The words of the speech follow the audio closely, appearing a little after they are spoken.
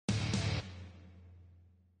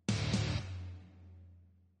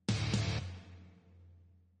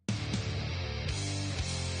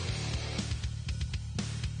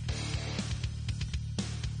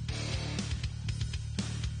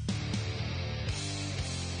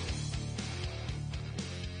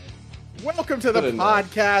Welcome to the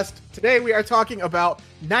podcast. Today we are talking about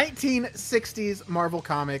 1960s Marvel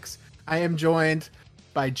Comics. I am joined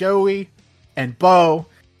by Joey and Bo.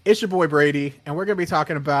 It's your boy Brady, and we're going to be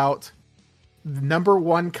talking about the number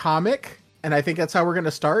one comic. And I think that's how we're going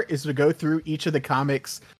to start, is to go through each of the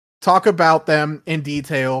comics, talk about them in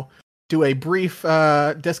detail, do a brief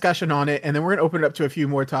discussion on it, and then we're going to open it up to a few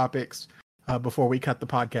more topics before we cut the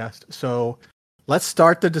podcast. So let's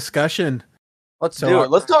start the discussion. Let's do it.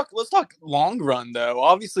 Let's talk long run though.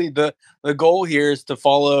 Obviously, the goal here is to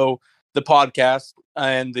follow the podcast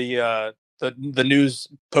and the news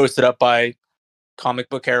posted up by Comic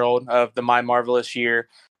Book Herald of the My Marvelous Year.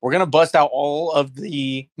 We're gonna bust out all of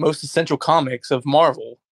the most essential comics of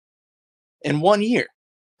Marvel in 1 year.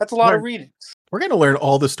 That's a lot of readings. We're gonna learn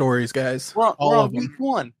all the stories, guys. We're on week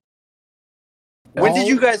 1. When did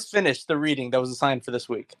you guys finish the reading that was assigned for this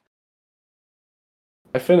week?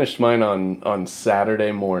 I finished mine on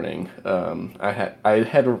Saturday morning. I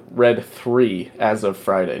had read 3 as of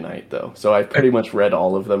Friday night though, so I pretty much read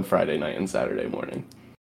all of them Friday night and Saturday morning.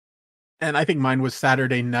 And I think mine was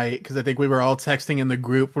Saturday night because I think we were all texting in the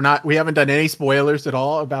group. We haven't done any spoilers at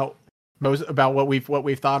all about what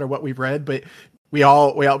we've thought or what we've read, but we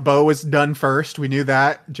all Bo was done first. We knew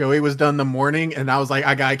that. Joey was done the morning, and I was like,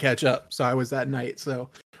 I gotta catch up. So I was that night. So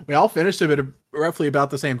we all finished it at roughly about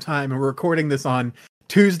the same time, and we're recording this on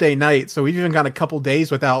Tuesday night, so we've even got a couple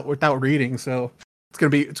days without reading. So it's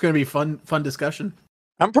gonna be fun discussion.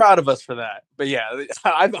 I'm proud of us for that. But yeah,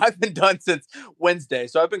 I've been done since Wednesday,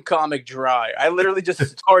 so I've been comic dry. I literally just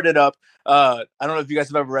started up. I don't know if you guys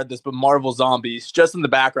have ever read this, but Marvel Zombies just in the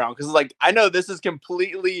background because like I know this is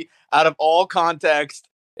completely out of all context.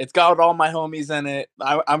 It's got all my homies in it.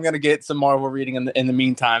 I'm gonna get some Marvel reading in the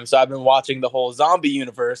meantime. So I've been watching the whole zombie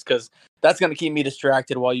universe because that's gonna keep me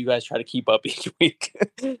distracted while you guys try to keep up each week.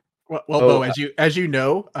 Well, Bo, as you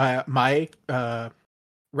know, my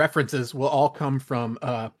references will all come from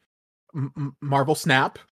Marvel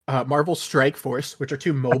Snap, Marvel Strike Force, which are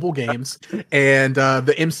 2 mobile games, and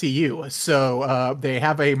the MCU. So they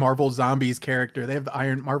have a Marvel Zombies character. They have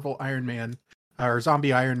the Marvel Iron Man. Or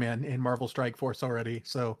Zombie Iron Man in Marvel Strike Force already.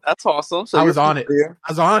 So that's awesome. So I was on it.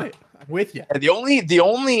 I'm with you. And the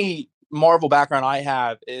only Marvel background I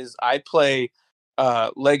have is I play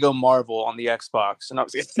Lego Marvel on the Xbox. And I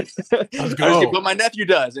was kidding, but my nephew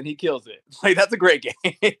does, and he kills it. Like that's a great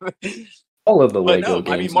game. All of the Lego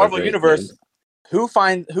games. I mean, Marvel Universe. Games. Who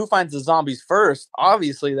finds the zombies first?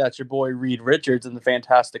 Obviously, that's your boy Reed Richards in the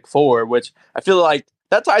Fantastic Four, which I feel like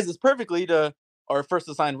that ties us perfectly to our first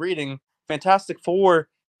assigned reading. Fantastic Four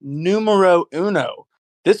numero uno.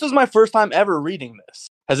 This was my first time ever reading this.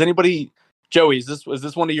 Has anybody, Joey, was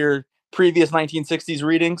this one of your previous 1960s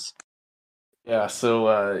readings? Yeah,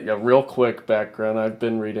 so real quick background. I've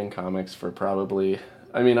been reading comics for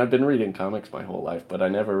I've been reading comics my whole life, but I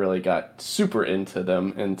never really got super into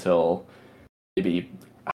them until maybe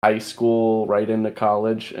high school, right into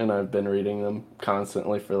college, and I've been reading them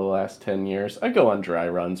constantly for the last 10 years. I go on dry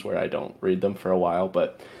runs where I don't read them for a while,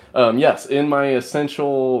 but yes, in my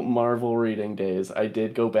essential Marvel reading days, I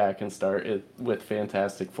did go back and start it with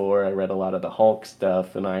Fantastic Four. I read a lot of the Hulk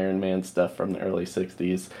stuff and Iron Man stuff from the early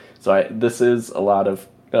 60s. So this is a lot of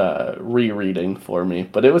rereading for me.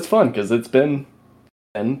 But it was fun because it's been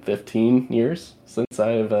 10, 15 years since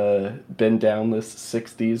I've been down this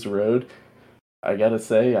 60s road. I gotta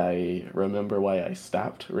say, I remember why I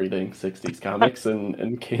stopped reading 60s comics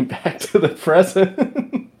and came back to the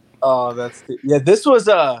present. Oh, this is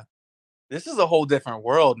a whole different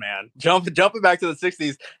world, man. Jumping back to the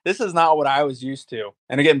 60s, this is not what I was used to.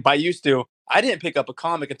 And again, by used to, I didn't pick up a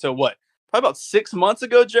comic until probably about 6 months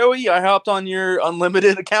ago, Joey. I hopped on your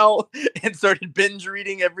unlimited account and started binge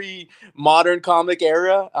reading every modern comic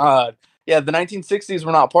era. The 1960s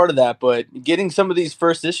were not part of that, but getting some of these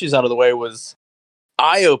first issues out of the way was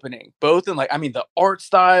eye-opening, both in the art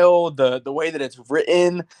style, the way that it's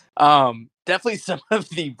written, definitely some of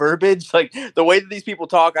the verbiage, like the way that these people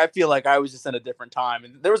talk. I feel like I was just in a different time,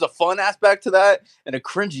 and there was a fun aspect to that and a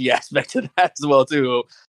cringy aspect to that as well too.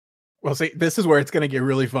 Well, see, this is where it's going to get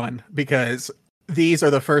really fun because these are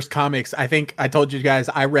the first comics. I think I told you guys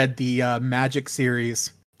I read the Magic series.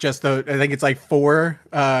 I think it's like 4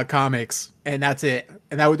 comics, and that's it.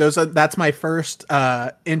 And that's my first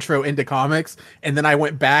intro into comics. And then I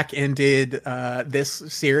went back and did this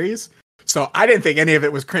series. So I didn't think any of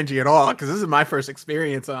it was cringy at all because this is my first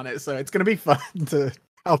experience on it. So it's going to be fun to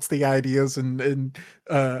bounce the ideas and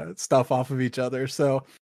stuff off of each other. So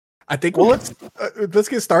I think let's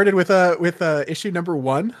get started with issue number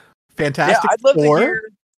 1. Fantastic Four. I'd love to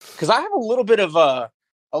hear, because I have a little bit of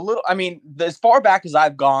a little. I mean, as far back as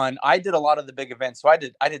I've gone, I did a lot of the big events. So I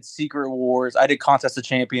did Secret Wars, I did Contest of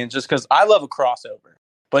Champions, just because I love a crossover.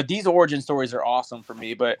 But these origin stories are awesome for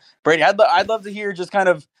me. But Brady, I'd love to hear just kind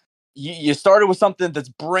of you started with something that's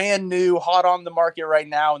brand new, hot on the market right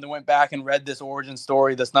now, and then went back and read this origin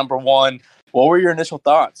story that's number one. What were your initial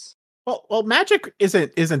thoughts? Well, magic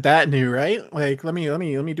isn't that new, right? Like, let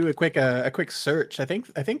me do a quick search. I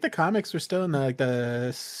think the comics were still in the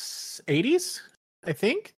 80s. I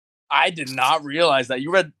think. I did not realize that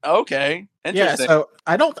you read. Okay, interesting. Yeah, so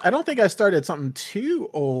I don't think I started something too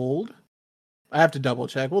old. I have to double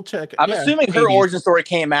check. We'll check. I'm assuming her 80s. origin story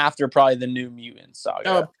came after probably the New Mutants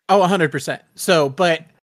saga. 100%.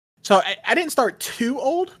 So I didn't start too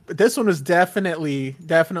old, but this one was definitely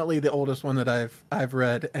the oldest one that I've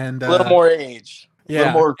read, and a little more age, a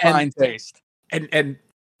little more fine taste, and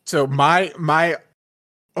so my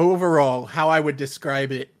overall how I would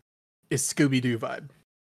describe it is Scooby-Doo vibe.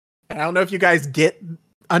 And I don't know if you guys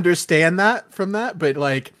understand that from that, but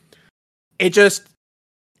like it just,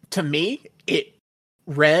 to me, it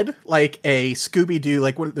read like a Scooby-Doo,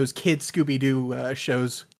 like one of those kids Scooby-Doo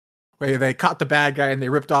shows where they caught the bad guy and they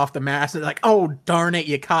ripped off the mask and they're like, oh, darn it,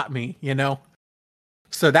 you caught me, you know?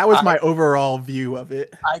 So that was my overall view of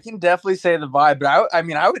it. I can definitely say the vibe, but I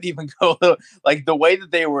mean, I would even go like the way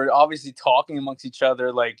that they were obviously talking amongst each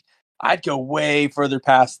other. Like, I'd go way further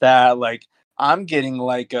past that. Like, I'm getting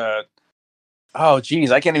like oh,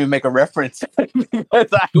 geez, I can't even make a reference because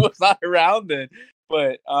I was not around then.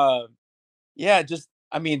 But yeah, just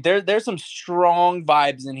I mean, there's some strong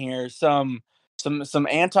vibes in here. Some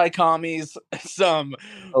anti-commies, some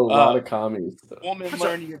a lot of commies. Woman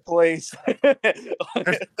learning your place.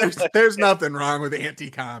 there's nothing wrong with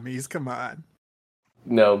anti-commies. Come on.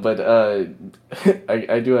 No, but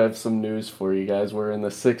I do have some news for you guys. We're in the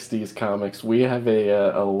 60s comics. We have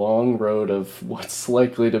a long road of what's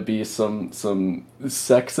likely to be some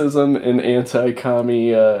sexism and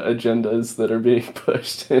anti-commie agendas that are being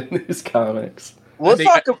pushed in these comics. Let's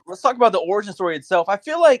talk about the origin story itself. I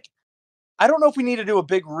feel like I don't know if we need to do a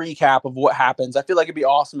big recap of what happens. I feel like it'd be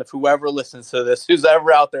awesome if whoever listens to this, who's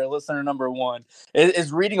ever out there, listener number one,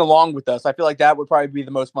 is reading along with us. I feel like that would probably be the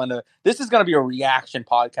most fun to. This is going to be a reaction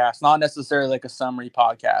podcast, not necessarily like a summary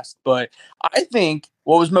podcast. But I think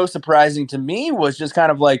what was most surprising to me was just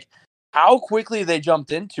kind of like how quickly they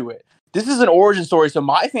jumped into it. This is an origin story. So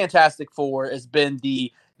my Fantastic Four has been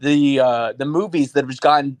the movies that have just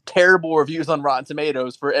gotten terrible reviews on Rotten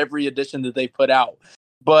Tomatoes for every edition that they put out.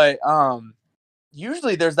 But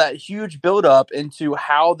usually there's that huge buildup into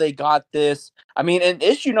how they got this. I mean, in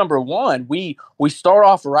issue number 1, we start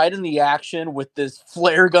off right in the action with this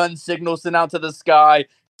flare gun signal sent out to the sky.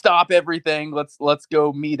 Stop everything. Let's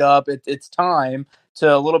go meet up. It's time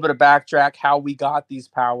to a little bit of backtrack how we got these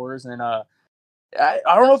powers. And I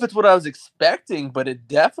don't know if it's what I was expecting, but it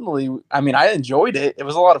definitely. I mean, I enjoyed it. It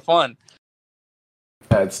was a lot of fun.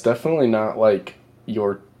 Yeah, it's definitely not like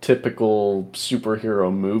your typical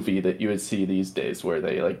superhero movie that you would see these days where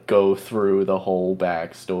they like go through the whole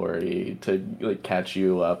backstory to like catch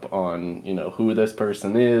you up on, you know, who this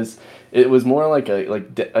person is. It was more like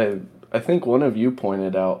I think one of you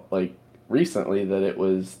pointed out like recently that it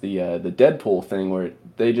was the Deadpool thing where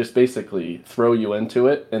they just basically throw you into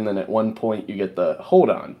it and then at one point you get the hold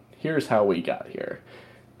on, here's how we got here.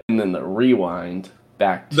 And then the rewind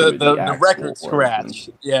back to the record scratch.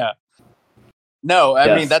 Yeah. No,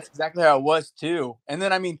 I mean, that's exactly how it was, too. And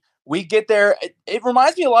then, I mean, we get there. It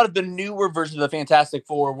reminds me a lot of the newer version of the Fantastic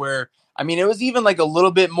Four where, I mean, it was even like a little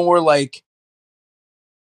bit more like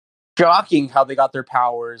shocking how they got their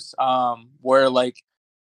powers. Where like,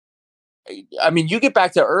 I mean, you get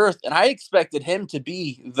back to Earth and I expected him to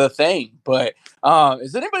be the Thing. But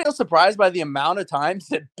is anybody else surprised by the amount of times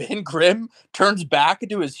that Ben Grimm turns back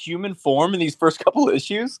into his human form in these first couple of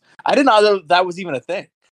issues? I did not know that was even a thing.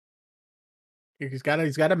 He's got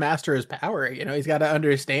to master his power, you know. He's got to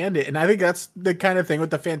understand it, and I think that's the kind of thing with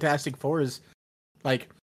the Fantastic Four is, like,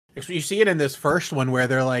 you see it in this first one where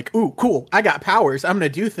they're like, "Ooh, cool! I got powers. I'm gonna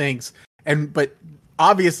do things," but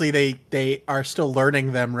obviously they are still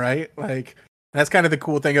learning them, right? Like that's kind of the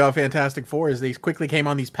cool thing about Fantastic Four is they quickly came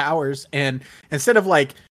on these powers, and instead of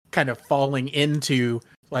like kind of falling into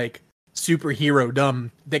like superhero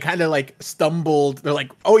dumb, they kind of like stumbled. They're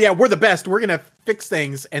like, oh yeah, we're the best, we're gonna fix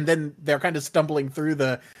things, and then they're kind of stumbling through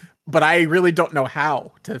but I really don't know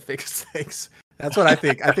how to fix things. That's what I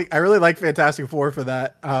think. I really like Fantastic Four for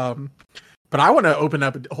that. But I want to open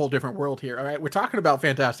up a whole different world here. All right, we're talking about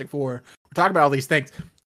Fantastic Four, we're talking about all these things,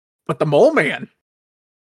 but the Mole Man,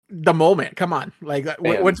 come on, like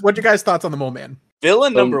what you guys' thoughts on the Mole Man?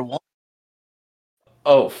 Villain number 1.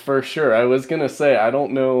 Oh, for sure. I was gonna say I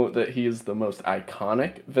don't know that he's the most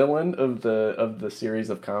iconic villain of the series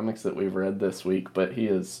of comics that we've read this week, but he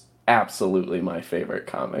is absolutely my favorite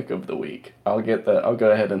comic of the week. I'll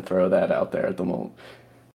go ahead and throw that out there at the moment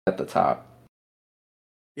at the top.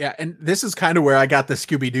 Yeah, and this is kind of where I got the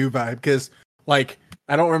Scooby-Doo vibe, because like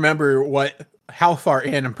I don't remember how far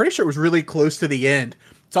in. I'm pretty sure it was really close to the end.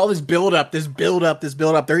 It's all this build up, this build up, this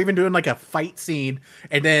build up. They're even doing like a fight scene,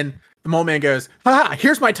 and then the mole man goes, "Ha!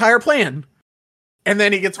 Here's my entire plan," and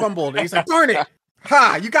then he gets fumbled, and he's like, "Darn it!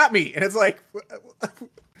 Ha! You got me!" And it's like,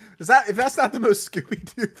 if that's not the most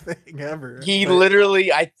Scooby-Doo thing ever? He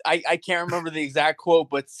literally, I can't remember the exact quote,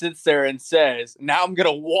 but sits there and says, "Now I'm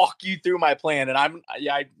gonna walk you through my plan." And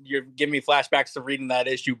you're giving me flashbacks to reading that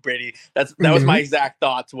issue, Brady. That was my exact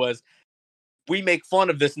thoughts. Was we make fun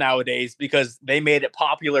of this nowadays because they made it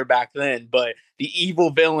popular back then, but the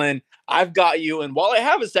evil villain, I've got you. And while I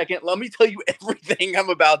have a second, let me tell you everything I'm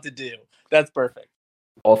about to do. That's perfect.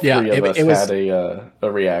 All three of us had a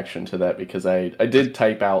reaction to that because I did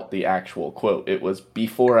type out the actual quote. It was,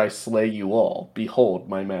 "Before I slay you all, behold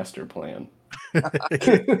my master plan."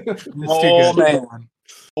 Oh man,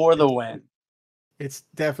 for the win. It's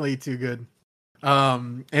definitely too good.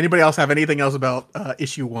 Anybody else have anything else about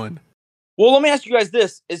issue 1? Well, let me ask you guys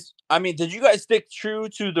this: did you guys stick true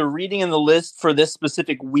to the reading and the list for this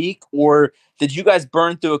specific week, or did you guys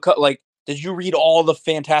burn through did you read all the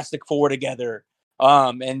Fantastic Four together,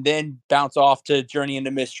 and then bounce off to Journey into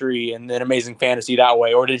Mystery and then Amazing Fantasy that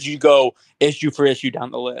way, or did you go issue for issue down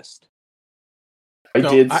the list? I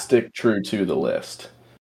did stick true to the list.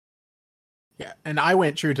 Yeah, and I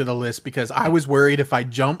went true to the list because I was worried if I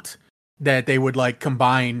jumped that they would like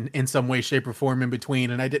combine in some way, shape, or form in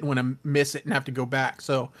between, and I didn't want to miss it and have to go back.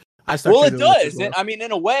 So I stuck well, to it the list does. as well. And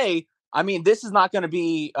in a way, this is not going to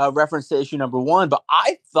be a reference to issue number 1, but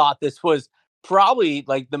I thought this was probably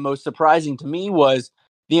like the most surprising to me was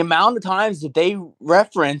the amount of times that they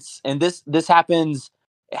reference, and this happens.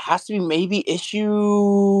 It has to be maybe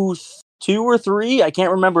issue 2 or 3. I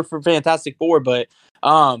can't remember for Fantastic Four, but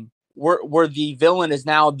where the villain is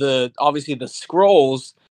now obviously the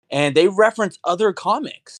Skrulls, and they reference other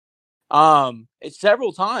comics it's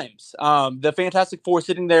several times. The Fantastic Four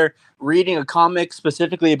sitting there reading a comic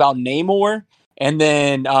specifically about Namor, and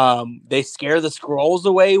then they scare the Skrulls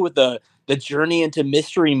away with the Journey into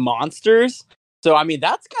Mystery Monsters. So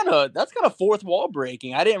that's kind of fourth wall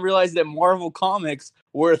breaking. I didn't realize that Marvel comics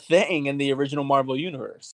were a thing in the original Marvel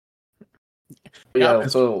universe. Yeah,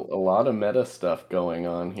 so a lot of meta stuff going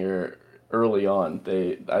on here early on.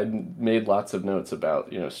 I made lots of notes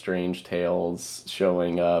about, Strange Tales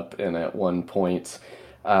showing up, and at one point,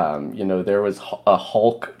 there was a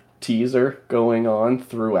Hulk teaser going on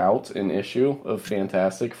throughout an issue of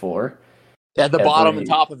Fantastic Four. At the bottom and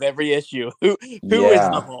top of every issue. Who is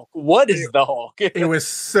the Hulk? What is the Hulk? It was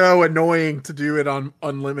so annoying to do it on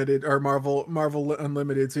Unlimited or Marvel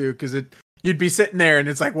Unlimited too, because you'd be sitting there and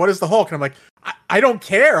it's like, what is the Hulk? And I'm like, I don't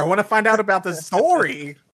care. I want to find out about the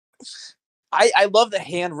story. I love the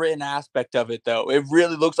handwritten aspect of it, though. It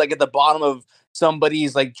really looks like at the bottom of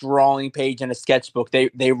somebody's like drawing page in a sketchbook,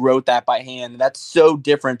 they wrote that by hand. That's so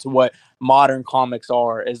different to what modern comics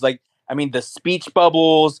are. Is like, the speech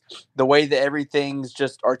bubbles, the way that everything's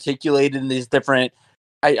just articulated in these different.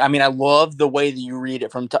 I love the way that you read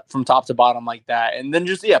it from top to bottom like that, and then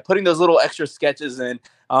just putting those little extra sketches in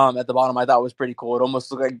at the bottom, I thought was pretty cool. It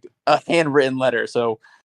almost looked like a handwritten letter. So,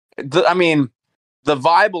 the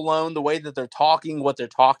vibe alone, the way that they're talking, what they're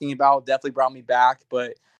talking about, definitely brought me back.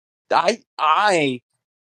 But I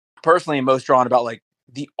personally am most drawn about like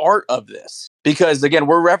the art of this, because again,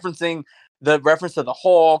 we're referencing the reference to the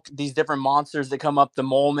Hulk, these different monsters that come up, the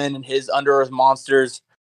Mole Man and his Under Earth monsters.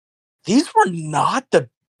 These were not the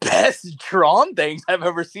best drawn things I've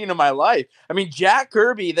ever seen in my life. Jack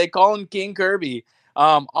Kirby, they call him King Kirby.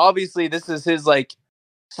 Obviously, this is his like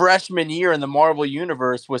freshman year in the Marvel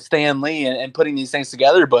universe with Stan Lee and putting these things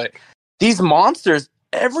together. But these monsters,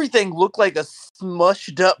 everything looked like a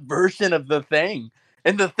smushed up version of the Thing.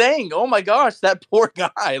 And the Thing, oh my gosh, that poor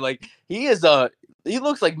guy. Like he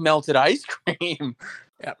looks like melted ice cream.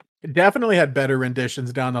 Yeah, it definitely had better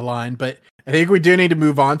renditions down the line, but I think we do need to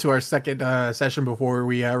move on to our second session before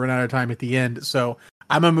we run out of time at the end. So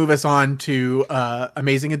I'm going to move us on to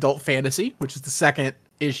Amazing Adult Fantasy, which is the second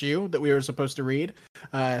issue that we were supposed to read.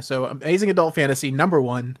 So Amazing Adult Fantasy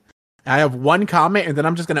 #1. I have one comment, and then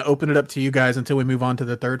I'm just going to open it up to you guys until we move on to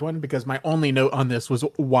the third one, because my only note on this was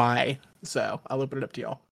why. So I'll open it up to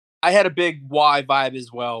y'all. I had a big why vibe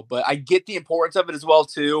as well, but I get the importance of it as well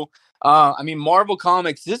too. Marvel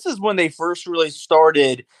Comics, this is when they first really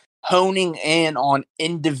started honing in on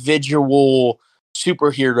individual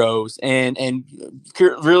superheroes and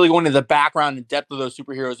really going into the background and depth of those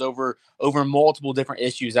superheroes over multiple different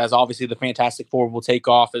issues, as obviously the Fantastic Four will take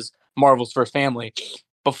off as Marvel's first family.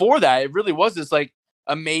 Before that, it really was this like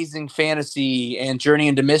amazing fantasy and journey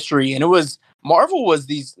into mystery, and it was Marvel was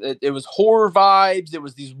it was horror vibes, it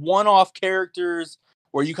was these one-off characters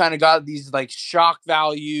where you kind of got these like shock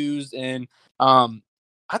values, and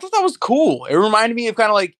I thought that was cool. It reminded me of kind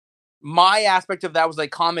of like my aspect of that was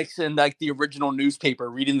like comics and like the original newspaper,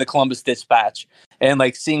 reading the Columbus Dispatch and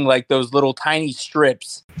like seeing like those little tiny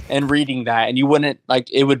strips and reading that. And you wouldn't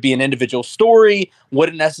like, it would be an individual story,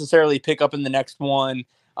 wouldn't necessarily pick up in the next one.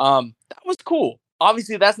 That was cool.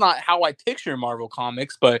 Obviously that's not how I picture Marvel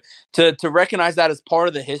comics, but to recognize that as part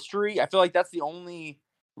of the history, I feel like that's the only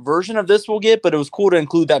version of this we'll get, but it was cool to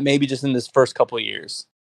include that maybe just in this first couple of years.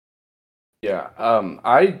 Yeah.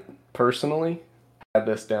 I personally had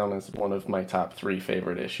this down as one of my top 3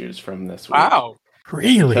 favorite issues from this week. Wow.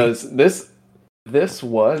 Really? Because this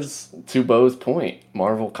was, to Bo's point,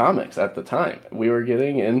 Marvel Comics at the time. We were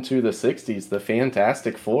getting into the 60s. The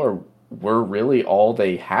Fantastic Four were really all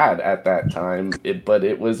they had at that time. But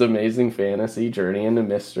it was Amazing Fantasy, Journey into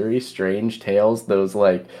Mystery, Strange Tales, those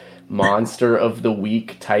like monster of the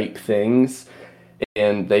week type things.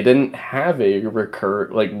 And they didn't have a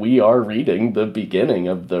like we are reading the beginning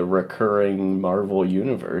of the recurring Marvel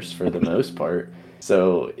universe for the most part.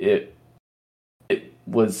 So it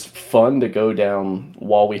was fun to go down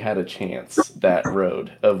while we had a chance that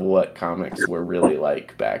road of what comics were really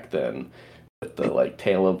like back then with the like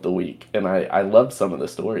tale of the week. And I loved some of the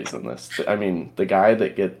stories in this. I mean, the guy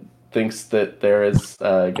that thinks that there is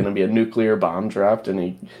going to be a nuclear bomb dropped and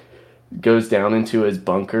he goes down into his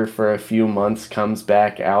bunker for a few months, comes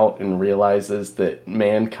back out and realizes that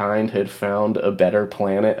mankind had found a better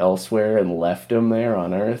planet elsewhere and left him there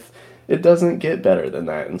on Earth. It doesn't get better than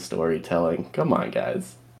that in storytelling. Come on,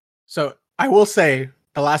 guys. So I will say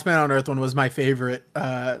the Last Man on Earth one was my favorite,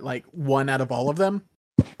 like one out of all of them.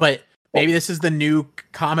 But maybe this is the new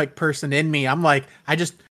comic person in me. I'm like,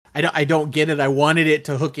 I don't get it. I wanted it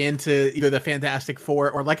to hook into either the Fantastic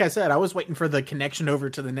Four or, like I said, I was waiting for the connection over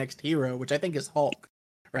to the next hero, which I think is Hulk,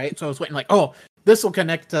 right? So I was waiting like, oh, this will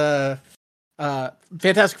connect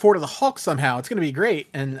Fantastic Four to the Hulk somehow. It's going to be great.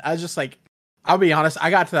 And I was just like, I'll be honest,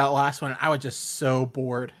 I got to that last one and I was just so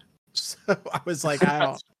bored. So I was like,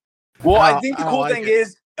 I think the cool thing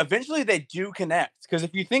is eventually they do connect. Because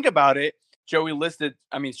if you think about it, Joey listed,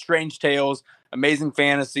 I mean, Strange Tales, Amazing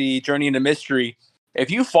Fantasy, Journey into Mystery.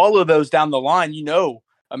 If you follow those down the line, you know,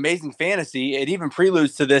 Amazing Fantasy, it even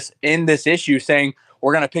preludes to this in this issue saying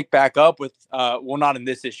we're going to pick back up with, well, not in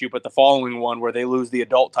this issue, but the following one where they lose the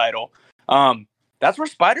adult title. That's where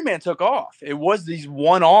Spider-Man took off. It was these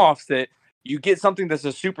one-offs that you get something that's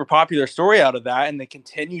a super popular story out of that, and they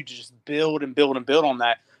continue to just build and build and build on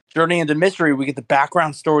that. Journey into Mystery, we get the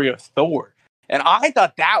background story of Thor. And I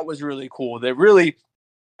thought that was really cool. That really,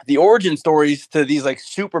 the origin stories to these like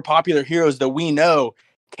super popular heroes that we know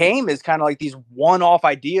came as kind of like these one-off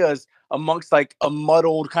ideas amongst like a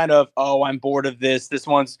muddled kind of, oh, I'm bored of this. This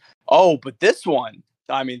one's, oh, but this one,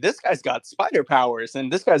 I mean, this guy's got spider powers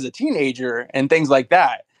and this guy's a teenager and things like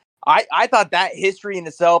that. I thought that history in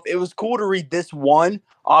itself, it was cool to read this one.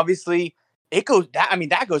 Obviously, it goes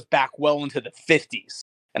that goes back well into the 50s.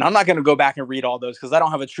 And I'm not going to go back and read all those because I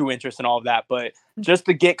don't have a true interest in all of that. But just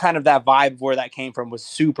to get kind of that vibe of where that came from was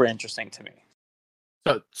super interesting to me.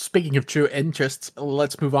 So speaking of true interests,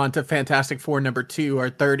 let's move on to Fantastic Four #2,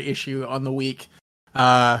 our third issue on the week,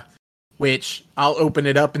 which I'll open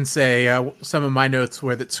it up and say some of my notes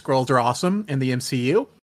were that Skrulls are awesome in the MCU.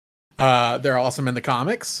 They're awesome in the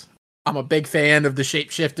comics. I'm a big fan of the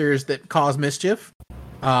shapeshifters that cause mischief,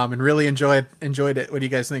 and really enjoyed it. What do you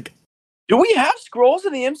guys think? Do we have Skrulls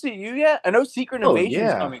in the MCU yet? I know Secret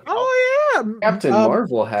Invasion's coming out. Oh yeah, Captain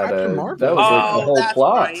Marvel had Captain Marvel. That was like the whole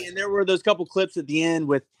plot. Right. And there were those couple clips at the end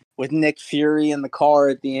with Nick Fury in the car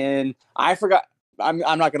at the end. I forgot. I'm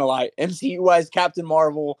not gonna lie. MCU wise, Captain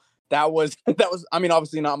Marvel. That was. I mean,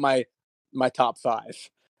 obviously not my top 5.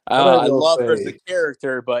 I love her as a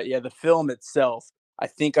character, but yeah, the film itself. I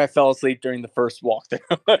think I fell asleep during the first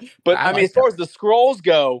walkthrough. But I mean, as far as the Skrulls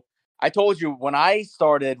go, I told you when I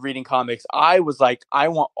started reading comics, I was like, I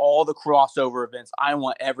want all the crossover events. I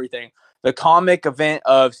want everything. The comic event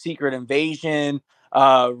of Secret Invasion,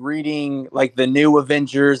 reading like the new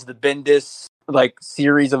Avengers, the Bendis like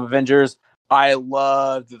series of Avengers. I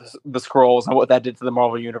loved the Skrulls and what that did to the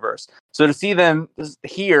Marvel Universe. So to see them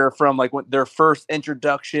here from like their first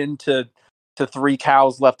introduction to 3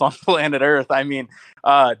 cows left on planet Earth, I mean,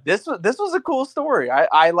 this was a cool story.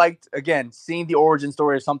 I liked, again, seeing the origin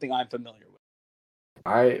story of something I'm familiar with.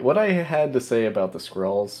 What I had to say about the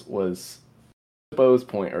Skrulls was Bo's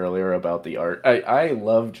point earlier about the art. I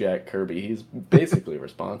love Jack Kirby. He's basically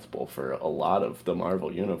responsible for a lot of the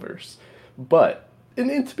Marvel universe. But,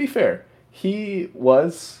 and to be fair, he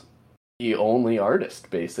was the only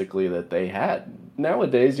artist basically that they had.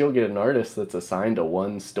 Nowadays, you'll get an artist that's assigned to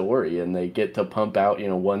one story and they get to pump out,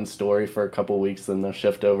 one story for a couple weeks, then they'll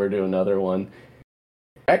shift over to another one.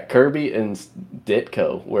 Jack Kirby and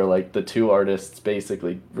Ditko were like the two artists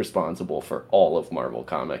basically responsible for all of Marvel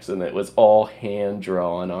Comics, and it was all hand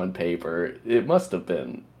drawn on paper. It must have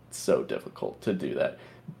been so difficult to do that.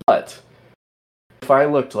 But if I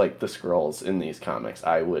looked like the Skrulls in these comics,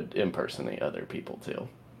 I would impersonate other people too.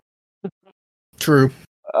 True.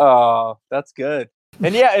 Oh, that's good.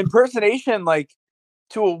 And yeah, impersonation, like,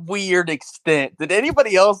 to a weird extent. Did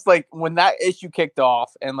anybody else, like, when that issue kicked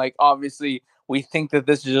off, and, like, obviously we think that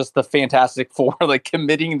this is just the Fantastic Four, like,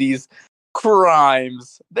 committing these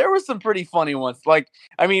crimes. There were some pretty funny ones. Like,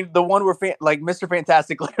 I mean, the one where, Mr.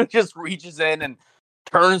 Fantastic just reaches in and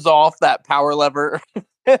turns off that power lever,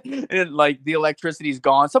 and, like, the electricity's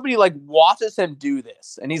gone. Somebody, like, watches him do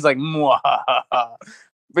this, and he's like, Mwahaha.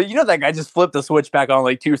 But that guy just flipped the switch back on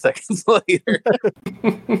like 2 seconds later.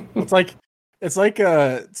 It's like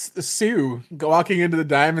Sue walking into the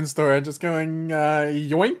diamond store and just going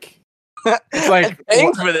yoink. It's like,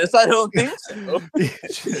 thanks for this. I don't think so.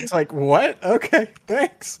 It's like, what? Okay,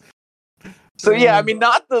 thanks. So yeah, I mean,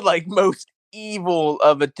 not the like most evil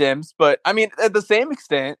of attempts, but I mean, at the same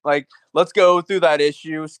extent, like, let's go through that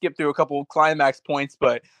issue, skip through a couple of climax points,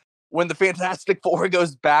 but when the Fantastic Four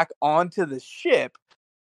goes back onto the ship.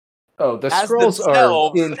 Oh, the Skrulls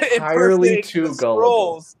are entirely too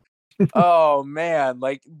gullible. Oh man,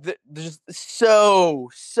 like they're just so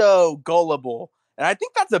gullible, and I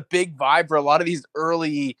think that's a big vibe for a lot of these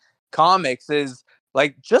early comics. Is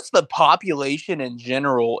like just the population in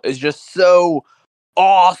general is just so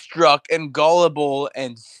awestruck and gullible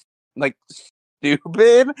and like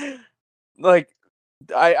stupid. Like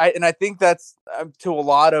I think that's to a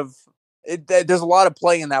lot of. There's a lot of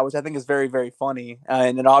play in that, which I think is very, very funny,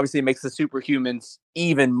 and it obviously makes the superhumans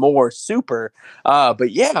even more super.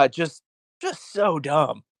 But yeah, just so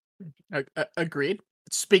dumb. Agreed.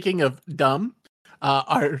 Speaking of dumb,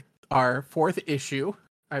 our fourth issue,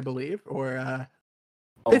 I believe, or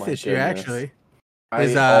fifth issue actually.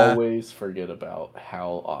 I always forget about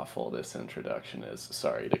how awful this introduction is.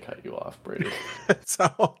 Sorry to cut you off, Brady. It's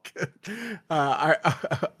all good.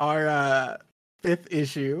 Our fifth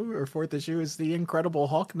issue or fourth issue is the Incredible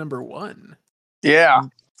Hulk #1. Yeah,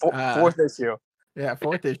 fourth issue. Yeah,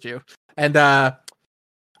 fourth issue. And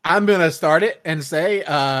I'm gonna start it and say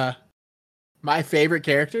my favorite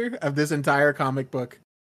character of this entire comic book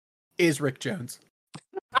is Rick Jones.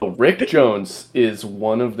 Rick Jones is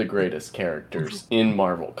one of the greatest characters in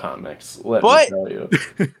Marvel Comics. Let me tell you,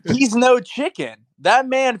 he's no chicken. That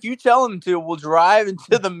man, if you tell him to, will drive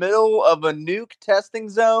into the middle of a nuke testing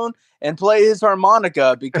zone and play his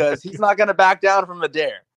harmonica because he's not going to back down from a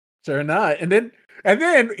dare. Sure not. And then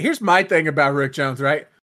here's my thing about Rick Jones, right?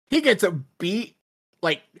 He gets a beat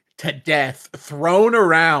like to death, thrown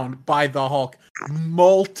around by the Hulk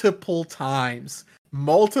multiple times,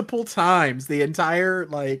 the entire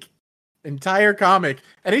comic,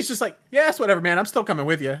 and he's just like, yes, whatever, man, I'm still coming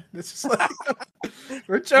with you. It's just like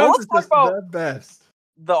Rick Jones is just the best.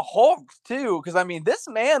 The Hulk too, because I mean, this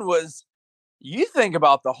man was. You think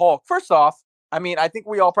about the Hulk. First off, I mean, I think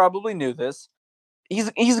we all probably knew this.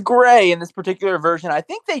 He's gray in this particular version. I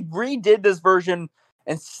think they redid this version.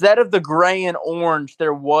 Instead of the gray and orange,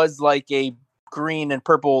 there was like a green and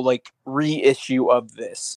purple like reissue of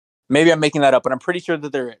this. Maybe I'm making that up, but I'm pretty sure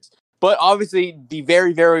that there is. But obviously, the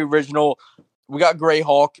very, very original, we got Gray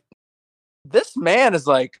Hulk. This man is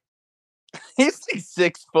like, he's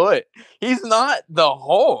 6 foot. He's not the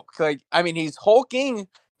Hulk. Like, I mean, he's hulking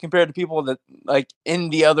compared to people that like in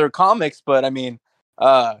the other comics, but I mean,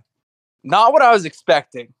 not what I was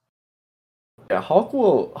expecting. Yeah, Hulk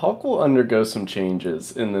will undergo some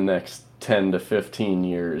changes in the next 10 to 15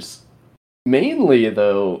 years. Mainly,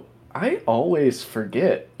 though, I always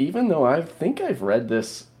forget, even though I think I've read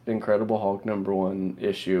this Incredible Hulk #1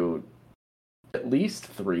 issue at least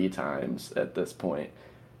 3 times at this point.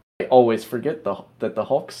 I always forget that the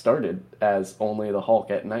Hulk started as only the Hulk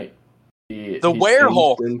at night. He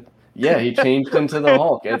Were-Hulk. He changed into the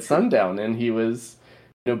Hulk at sundown, and he was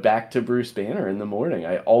back to Bruce Banner in the morning.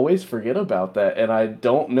 I always forget about that, and I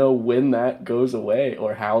don't know when that goes away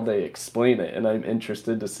or how they explain it, and I'm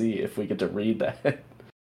interested to see if we get to read that.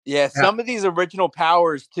 Yeah, some of these original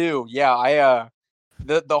powers too. Yeah,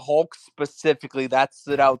 the Hulk specifically, that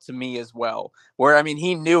stood out to me as well. Where I mean,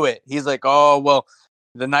 he knew it. He's like, oh well,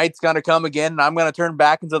 the night's gonna come again, and I'm gonna turn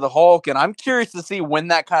back into the Hulk. And I'm curious to see when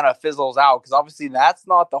that kind of fizzles out, because obviously that's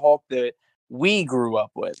not the Hulk that we grew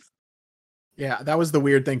up with. Yeah, that was the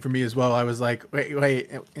weird thing for me as well. I was like,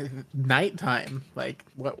 wait, nighttime? Like,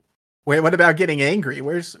 what? Wait, what about getting angry?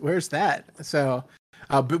 Where's that? So,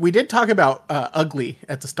 but we did talk about ugly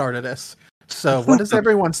at the start of this. So, what is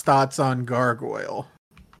everyone's thoughts on Gargoyle?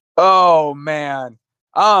 Oh man,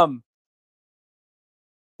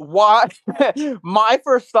 why? My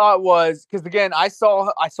first thought was, because again, I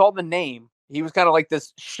saw the name. He was kind of like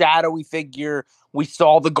this shadowy figure. We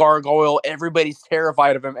saw the gargoyle. Everybody's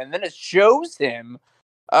terrified of him, and then it shows him.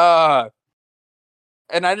 And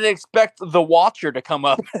I didn't expect the Watcher to come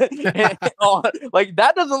up. Like,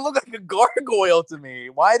 that doesn't look like a gargoyle to me.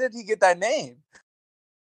 Why did he get that name?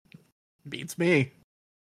 Beats me.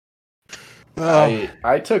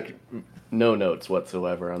 I took no notes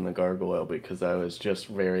whatsoever on the gargoyle because I was just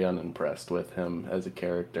very unimpressed with him as a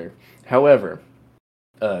character. However,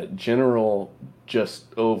 general, just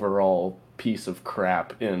overall piece of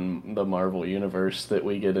crap in the Marvel Universe that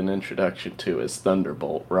we get an introduction to is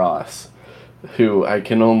Thunderbolt Ross, who I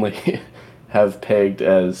can only have pegged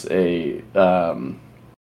as a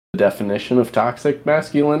definition of toxic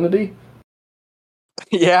masculinity.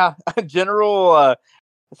 Yeah, General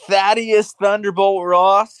Thaddeus Thunderbolt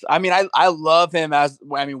Ross. I mean, I love him as,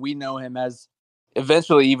 I mean, we know him as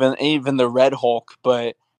eventually even the Red Hulk,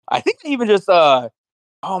 but I think even just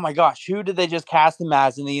oh my gosh, who did they just cast him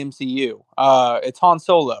as in the MCU? It's Han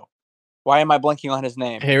Solo. Why am I blanking on his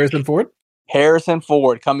name? Harrison Ford? Harrison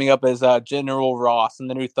Ford coming up as General Ross in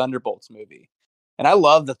the new Thunderbolts movie. And I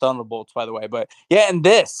love the Thunderbolts, by the way. But yeah, and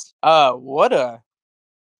this, what a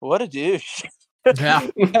douche. Yeah.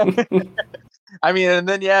 I mean, and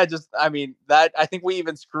then that I think we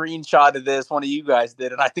even screenshotted this. One of you guys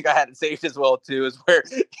did, and I think I had it saved as well too. Is where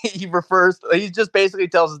he just basically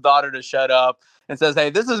tells his daughter to shut up and says, "Hey,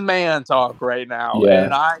 this is man talk right now." Yeah.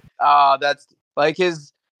 And that's like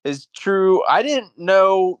his true. I didn't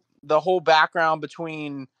know the whole background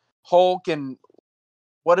between Hulk and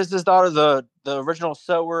what is his daughter, the original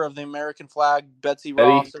sewer of the American flag, Betsy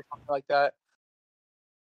Ross or something like that.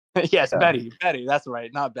 Yes, yeah. Betty, that's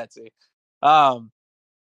right, not Betsy. Not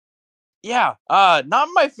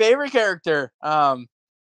my favorite character.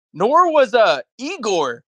 Nor was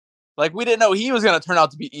Igor. Like, we didn't know he was gonna turn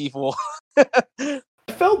out to be evil. I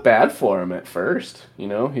felt bad for him at first. You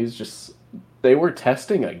know, they were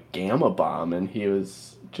testing a gamma bomb, and he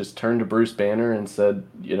was just turned to Bruce Banner and said,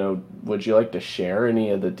 you know, would you like to share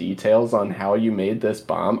any of the details on how you made this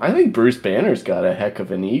bomb? I think Bruce Banner's got a heck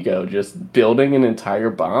of an ego, just building an entire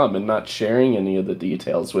bomb and not sharing any of the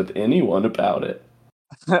details with anyone about it.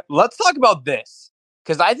 Let's talk about this,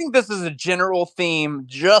 because I think this is a general theme,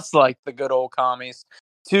 just like the good old commies,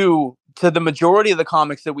 to the majority of the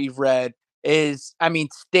comics that we've read. Is, I mean,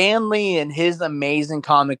 Stan Lee and his amazing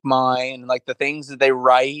comic mind, like the things that they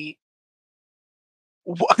write.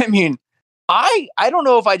 I mean, I don't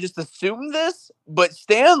know if I just assumed this, but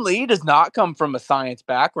Stan Lee does not come from a science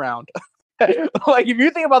background. Like, if you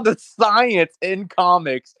think about the science in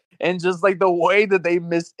comics and just like the way that they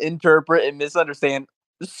misinterpret and misunderstand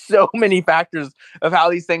so many factors of how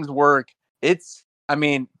these things work, it's, I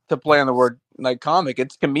mean, to play on the word like comic,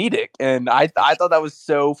 it's comedic. And I thought that was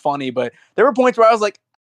so funny, but there were points where I was like,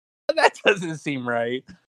 that doesn't seem right.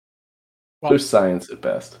 Well, there's science at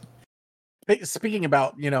best. Speaking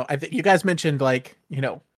about, you know, I think you guys mentioned, like, you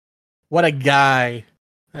know, what a guy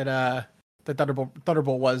that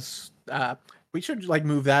Thunderbolt was. We should like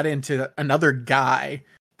move that into another guy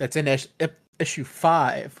that's in issue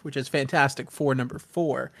 5, which is Fantastic Four number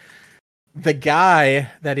 4. The guy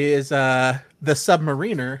that is the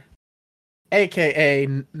Submariner, aka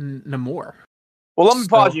Namor. Well, let me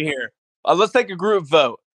pause you here. Let's take a group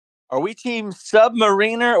vote. Are we team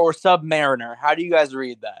Submariner or Submariner? How do you guys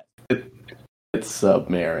read that? It's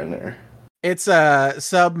Submariner. It's a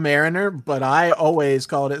Submariner, but I always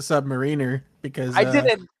called it Submariner because I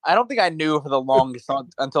don't think I knew for the longest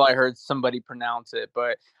until I heard somebody pronounce it.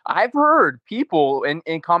 But I've heard people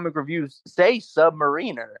in comic reviews say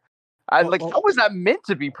Submariner. How was that meant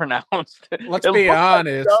to be pronounced? Let's be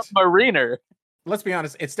honest. Like Submariner. Let's be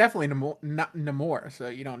honest. It's definitely not Namor, so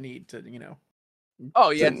you don't need to, you know.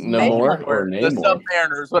 Oh yeah, it's Namor or Namor. The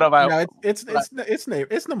Submariners. What have I? No, it's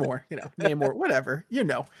Namor. You know, Namor. Whatever. You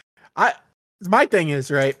know, my thing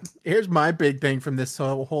is, right. Here's my big thing from this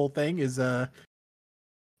whole thing is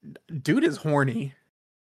dude is horny.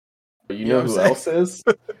 You know who else is?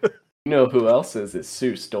 You know who else is? It's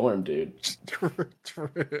Sue Storm, dude. True.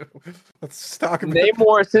 Let's talk about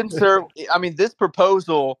Namor. Since I mean, this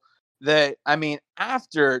proposal that, I mean,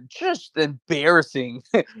 after just embarrassing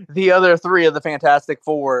the other three of the Fantastic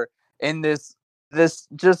Four in this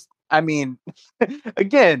just, I mean,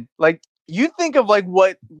 again, like you think of like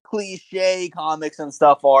what cliche comics and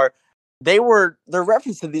stuff are. They're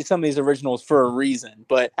referenced to some of these originals for a reason,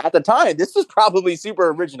 but at the time, this was probably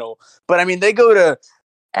super original. But I mean, they go to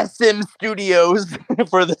SM Studios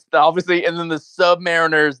for this, obviously, and then the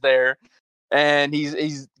Submariner's there, and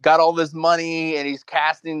he's got all this money, and he's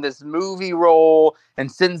casting this movie role,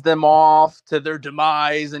 and sends them off to their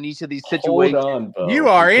demise in each of these situations. Hold on, Bo, You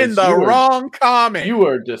are in the wrong comic. You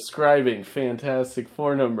are describing Fantastic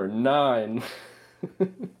Four number 9.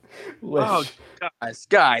 Which... Oh,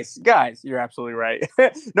 guys, you're absolutely right.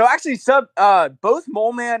 No, actually, both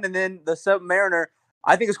Mole Man and then the Submariner,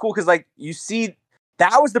 I think it's cool because like you see,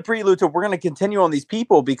 that was the prelude to we're going to continue on these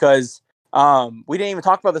people because we didn't even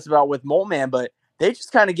talk about this with Mole Man, but they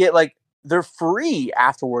just kind of get like they're free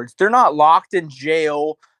afterwards. They're not locked in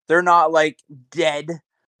jail. They're not like dead.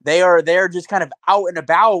 They're just kind of out and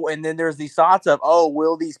about. And then there's these thoughts of, oh,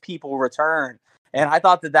 will these people return? And I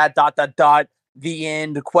thought that the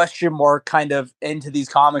end question mark kind of into these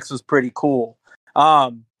comics was pretty cool.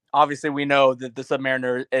 Obviously we know that the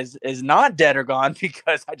Submariner is not dead or gone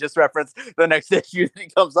because I just referenced the next issue that he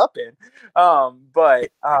comes up in.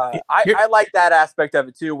 But I like that aspect of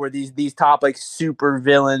it too, where these top like super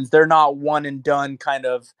villains, they're not one and done kind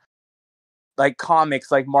of like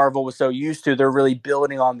comics like Marvel was so used to. They're really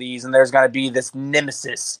building on these, and there's got to be this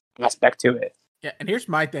nemesis aspect to it. Yeah, and here's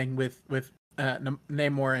my thing with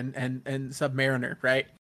Namor and Submariner, right?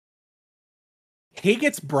 He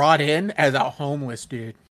gets brought in as a homeless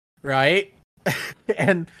dude, right?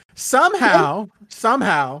 And somehow,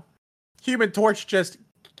 Human Torch just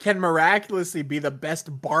can miraculously be the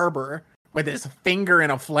best barber with his finger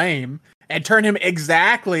in a flame and turn him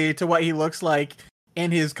exactly to what he looks like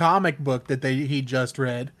in his comic book that he just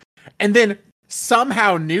read, and then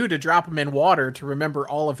somehow knew to drop him in water to remember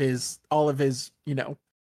all of his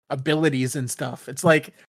abilities and stuff. It's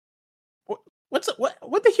like, what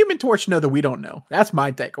the Human Torch know that we don't know? That's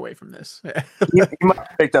my takeaway from this. You might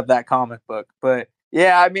have picked up that comic book, but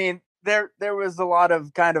yeah, I mean, there was a lot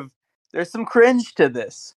of there's some cringe to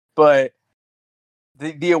this, but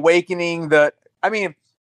the awakening,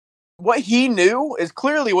 what he knew is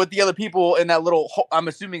clearly what the other people in that little, I'm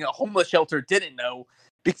assuming a homeless shelter, didn't know,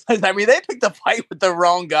 because I mean, they picked a fight with the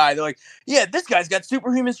wrong guy. They're like, yeah, this guy's got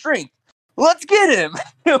superhuman strength. Let's get him.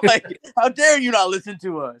 Like, how dare you not listen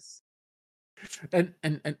to us? And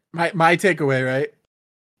my takeaway, right?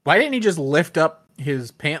 Why didn't he just lift up his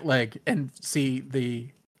pant leg and see the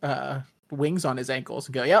wings on his ankles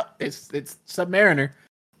and go, yep, it's Submariner?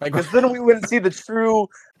 Like, because then we wouldn't see the true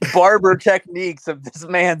barber techniques of this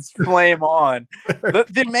man's flame on.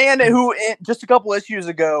 The man who just a couple issues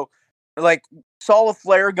ago, like, saw a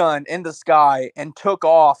flare gun in the sky and took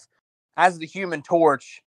off as the Human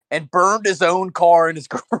Torch and burned his own car in his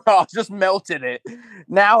garage, just melted it.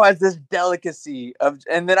 Now has this delicacy of,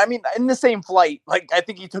 and then I mean, in the same flight, like I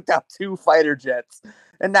think he took out 2 fighter jets,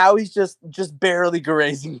 and now he's just barely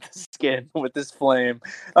grazing the skin with this flame.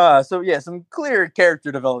 So yeah, some clear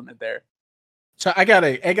character development there. So I got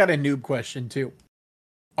a noob question too.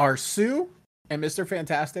 Are Sue and Mr.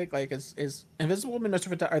 Fantastic, like is Invisible Woman, Mr.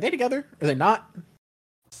 Fantastic, are they together? Are they not?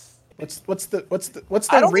 What's the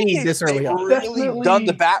read this early on? Really done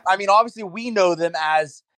the back. I mean, obviously we know them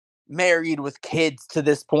as married with kids to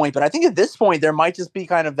this point, but I think at this point there might just be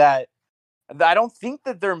kind of that. I don't think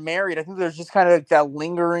that they're married. I think there's just kind of that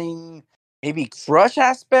lingering, maybe crush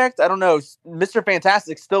aspect. I don't know. Mr.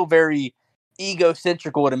 Fantastic's still very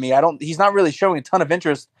egocentrical to me. He's not really showing a ton of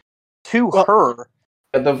interest to her.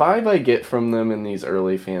 The vibe I get from them in these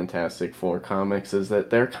early Fantastic Four comics is that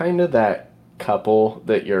they're kind of that couple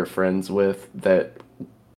that you're friends with that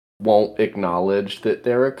won't acknowledge that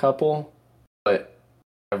they're a couple, but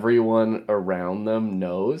everyone around them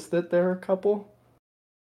knows that they're a couple.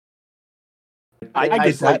 I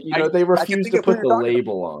guess like, they refuse to put the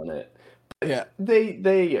label on it. Yeah,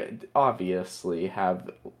 they obviously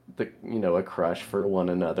have a crush for one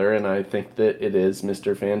another, and I think that it is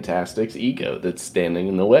Mr. Fantastic's ego that's standing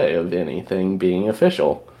in the way of anything being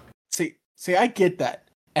official. See, I get that.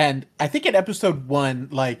 And I think in episode 1,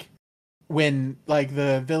 like when like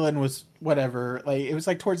the villain was whatever, like it was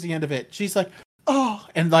like towards the end of it, she's like, oh,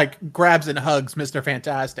 and like grabs and hugs Mr.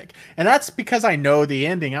 Fantastic. And that's because I know the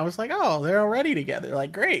ending. I was like, oh, they're already together.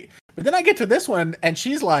 Like, great. But then I get to this one and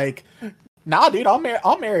she's like, nah, dude, I'll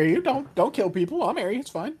marry you. Don't kill people. I'll marry you. It's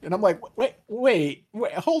fine. And I'm like, wait,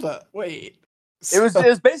 hold up. Wait. It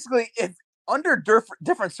was basically, if under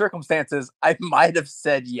different circumstances, I might have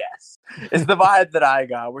said yes. Is the vibe that I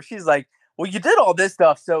got, where she's like, "Well, you did all this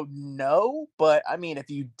stuff, so no." But I mean, if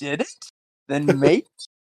you didn't, then maybe.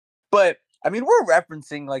 But I mean, we're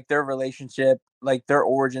referencing like their relationship, like their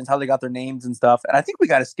origins, how they got their names and stuff. And I think we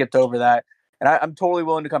kind of skipped over that. And I'm totally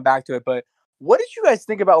willing to come back to it. But what did you guys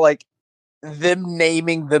think about like them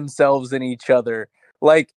naming themselves and each other?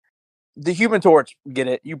 Like the Human Torch, get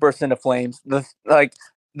it? You burst into flames. The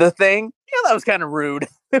Thing, yeah, that was kind of rude.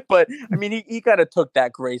 But I mean, he kind of took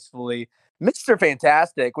that gracefully. Mr.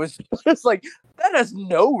 Fantastic was just like, that has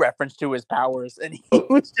no reference to his powers, and he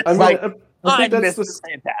was just I'm Mr.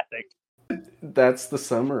 Fantastic. That's the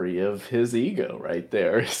summary of his ego right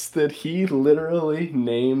there, is that he literally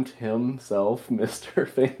named himself Mr.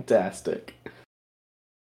 Fantastic.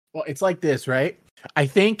 Well, it's like this, right? I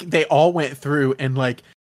think they all went through and like,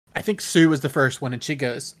 I think Sue was the first one and she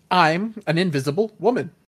goes, I'm an invisible woman.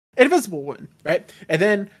 Invisible woman, right? And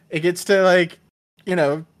then it gets to like, you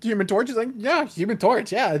know, Human Torch is like, yeah, Human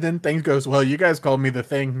Torch, yeah. And then things goes, well, you guys called me the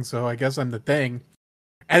Thing, so I guess I'm the Thing.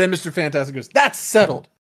 And then Mr. Fantastic goes, that's settled.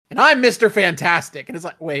 And I'm Mr. Fantastic. And it's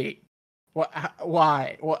like, wait, what?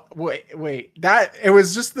 Why? What? Wait. That it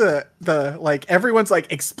was just the like everyone's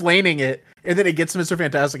like explaining it, and then it gets to Mr.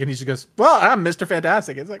 Fantastic, and he just goes, well, I'm Mr.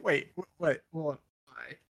 Fantastic. It's like, wait, what? Why?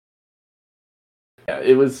 Yeah,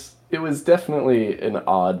 it was definitely an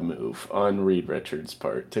odd move on Reed Richards'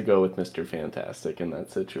 part to go with Mr. Fantastic in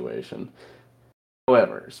that situation.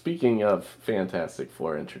 However, speaking of Fantastic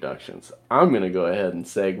Four introductions, I'm going to go ahead and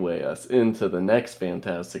segue us into the next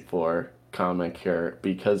Fantastic Four comic here,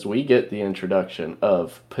 because we get the introduction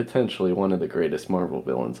of potentially one of the greatest Marvel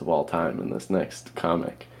villains of all time in this next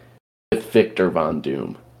comic, with Victor Von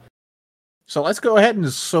Doom. So let's go ahead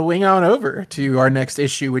and swing on over to our next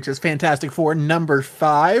issue, which is Fantastic Four number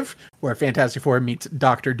 5, where Fantastic Four meets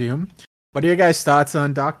Doctor Doom. What are your guys' thoughts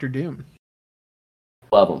on Doctor Doom?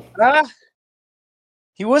 Love him.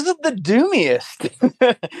 He wasn't the doomiest.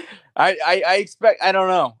 I expect, I don't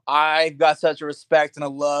know. I've got such a respect and a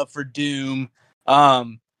love for Doom.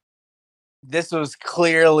 This was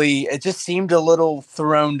clearly, it just seemed a little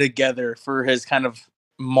thrown together for his kind of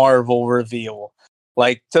Marvel reveal.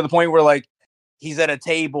 Like, to the point where, like, he's at a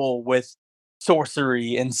table with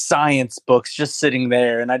sorcery and science books just sitting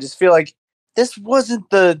there. And I just feel like this wasn't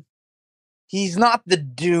he's not the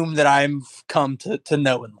Doom that I've come to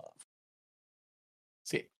know and love.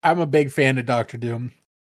 See, I'm a big fan of Doctor Doom.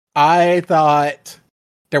 I thought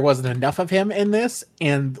there wasn't enough of him in this,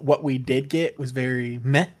 and what we did get was very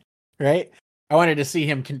meh, right? I wanted to see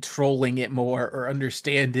him controlling it more or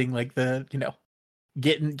understanding like the, you know,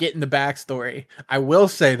 getting the backstory. I will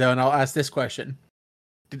say though, and I'll ask this question: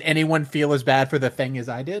 did anyone feel as bad for the Thing as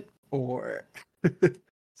I did, or is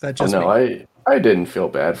that just me? I didn't feel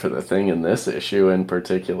bad for the Thing in this issue in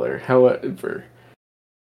particular. However,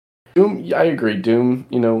 Doom, I agree. Doom,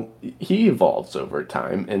 you know, he evolves over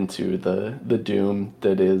time into the Doom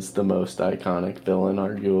that is the most iconic villain,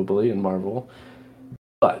 arguably, in Marvel.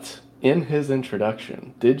 But in his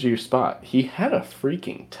introduction, did you spot he had a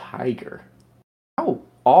freaking tiger? How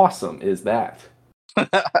awesome is that?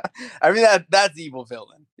 I mean, that's evil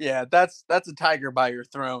villain. Yeah, that's a tiger by your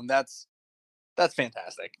throne. That's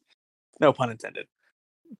fantastic. No pun intended.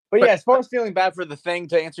 But yeah, as far as feeling bad for the Thing,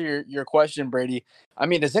 to answer your question, Brady, I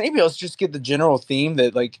mean, does anybody else just get the general theme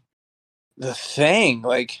that, like, the Thing,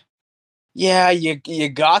 like, yeah, you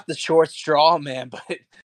got the short straw, man, but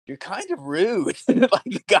you're kind of rude. Like,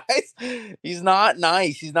 the guy's, he's not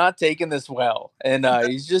nice. He's not taking this well. And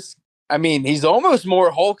he's just, I mean, he's almost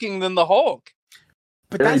more hulking than the Hulk.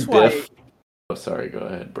 But that's why... Oh, sorry, go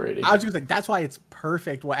ahead, Brady. I was just like, that's why it's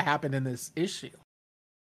perfect what happened in this issue.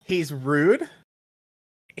 He's rude.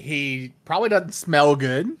 He probably doesn't smell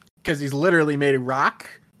good because he's literally made of rock,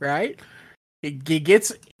 right? He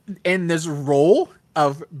gets in this role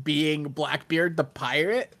of being Blackbeard the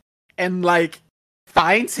pirate and like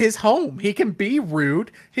finds his home. He can be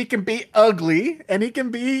rude, he can be ugly, and he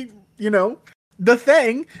can be, you know, the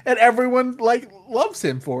Thing, and everyone like loves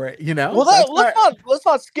him for it, you know? Well, let's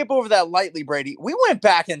not skip over that lightly, Brady. We went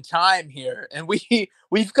back in time here, and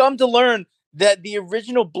we've come to learn that the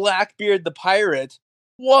original Blackbeard the pirate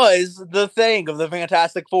was the Thing of the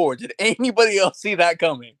Fantastic Four. Did anybody else see that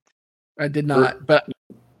coming? I did not, but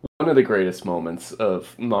one of the greatest moments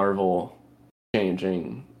of Marvel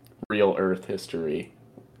changing real Earth history.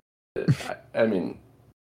 I mean,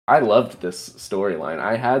 I loved this storyline.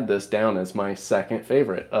 I had this down as my second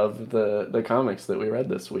favorite of the comics that we read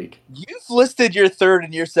this week. You've listed your third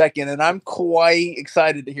and your second, and I'm quite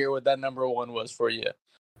excited to hear what that number one was for you.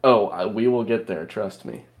 Oh, we will get there, trust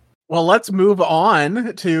me. Well, let's move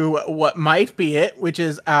on to what might be it, which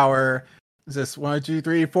is our is this 1, 2,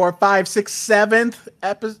 3, 4, 5, 6,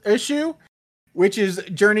 7th issue, which is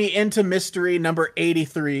Journey into Mystery number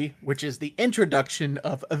 83, which is the introduction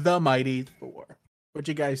of the Mighty Thor. What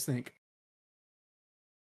do you guys think?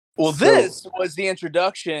 Well, this was the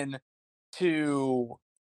introduction to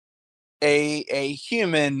a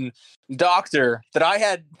human doctor that I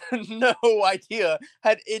had no idea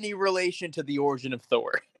had any relation to the origin of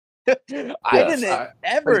Thor. I didn't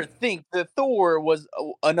ever think that Thor was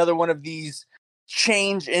another one of these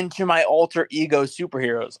change into my alter ego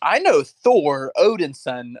superheroes. I know Thor, Odin's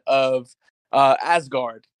son of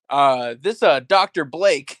Asgard. This Dr.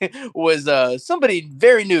 Blake was somebody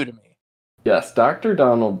very new to me. Yes, Dr.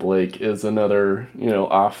 Donald Blake is another,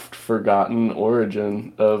 oft forgotten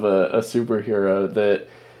origin of a superhero that,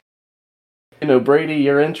 Brady,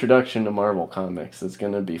 your introduction to Marvel Comics is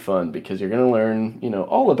going to be fun because you're going to learn,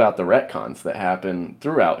 all about the retcons that happen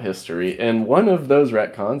throughout history. And one of those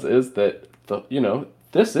retcons is that,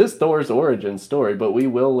 this is Thor's origin story, but we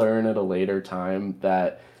will learn at a later time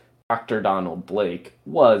that Dr. Donald Blake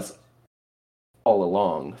was all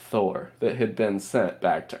along Thor that had been sent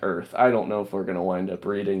back to Earth. I don't know if we're going to wind up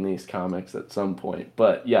reading these comics at some point,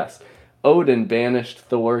 but yes, Odin banished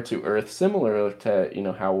Thor to Earth, similar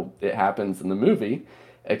to, how it happens in the movie,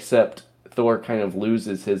 except Thor kind of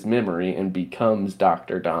loses his memory and becomes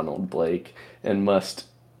Dr. Donald Blake and must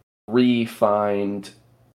re-find,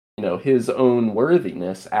 his own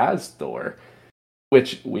worthiness as Thor,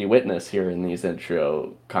 which we witness here in these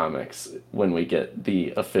intro comics when we get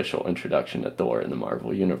the official introduction to Thor in the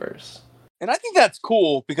Marvel Universe. And I think that's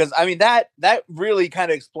cool because, that really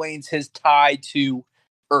kind of explains his tie to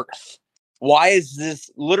Earth. Why is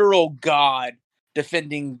this literal god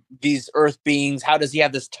defending these Earth beings? How does he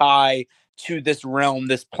have this tie to this realm,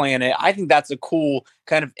 this planet? I think that's a cool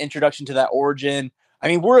kind of introduction to that origin.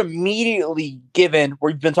 We're immediately given,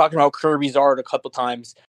 we've been talking about Kirby's art a couple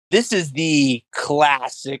times. This is the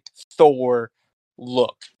classic Thor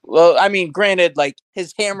look. Well, granted, like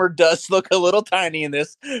his hammer does look a little tiny in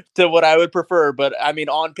this to what I would prefer, but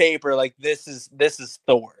on paper, like this is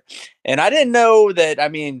Thor. And I didn't know that,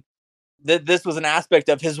 that this was an aspect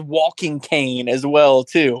of his walking cane as well,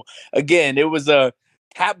 too. Again, it was a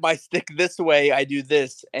tap my stick this way, I do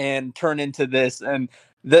this and turn into this. And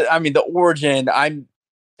the origin,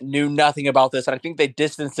 knew nothing about this, and I think they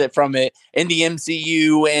distanced it from it in the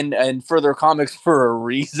MCU and further comics for a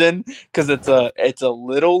reason, because it's a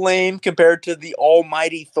little lame compared to the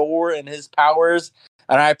almighty Thor and his powers,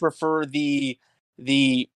 and I prefer the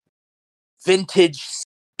vintage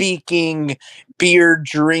speaking, beer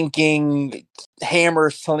drinking, hammer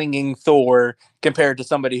slinging Thor compared to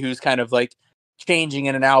somebody who's kind of like changing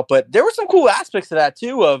in and out. But there were some cool aspects to that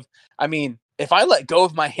too of, if I let go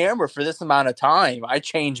of my hammer for this amount of time, I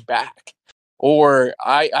change back. Or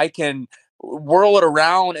I can whirl it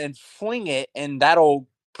around and fling it, and that'll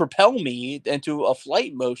propel me into a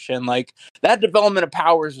flight motion. Like, that development of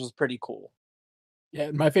powers was pretty cool.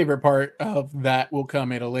 Yeah, my favorite part of that will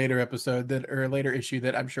come in a later episode or a later issue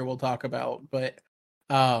that I'm sure we'll talk about. But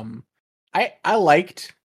I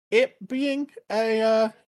liked it being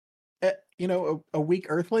a weak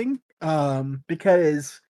Earthling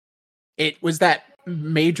because it was that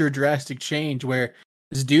major drastic change where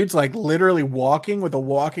this dude's like literally walking with a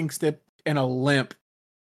walking stick and a limp,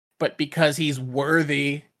 but because he's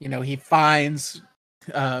worthy, he finds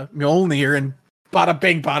Mjolnir and bada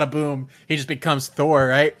bing, bada boom, he just becomes Thor,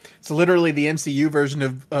 right? It's literally the MCU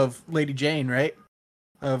version of Lady Jane, right?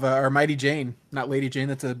 Of or Mighty Jane, not Lady Jane.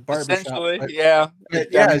 That's a barbershop. Essentially, yeah.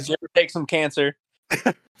 Take some cancer.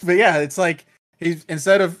 But yeah, it's like he's,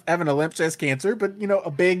 instead of having a limp, says cancer, but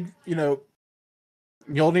a big,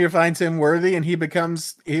 Mjolnir finds him worthy, and he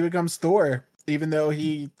becomes Thor, even though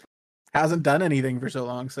he hasn't done anything for so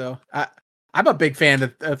long. So I'm a big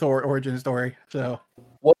fan of Thor origin story. So,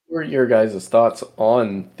 what were your guys' thoughts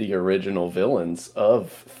on the original villains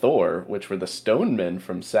of Thor, which were the Stone Men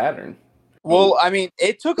from Saturn? Well,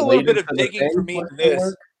 it took a little bit of digging for me into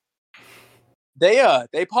this.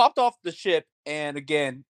 They popped off the ship, and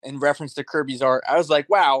again, in reference to Kirby's art, I was like,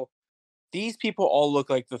 wow, these people all look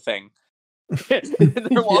like the Thing. They're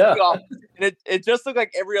walking off, and it just looked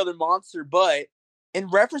like every other monster. But in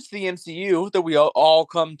reference to the MCU that we all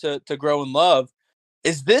come to grow and love,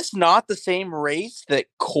 is this not the same race that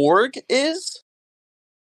Korg is?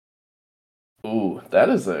 Ooh, that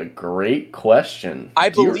is a great question. I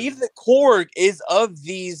believe that Korg is of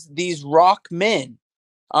these rock men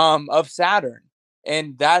of Saturn.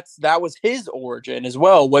 And that was his origin as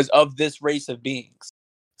well, was of this race of beings.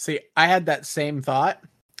 See, I had that same thought.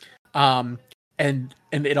 And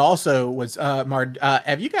and it also was marred.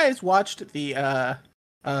 Have you guys watched the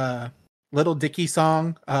Little Dicky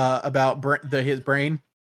song about his brain?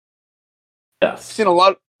 I've seen a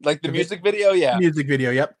lot, like the music video. Yeah, music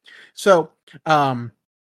video. Yep. So,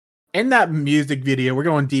 in that music video, we're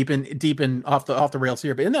going deep in off the rails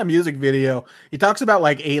here, but in that music video, he talks about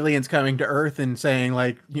like aliens coming to Earth and saying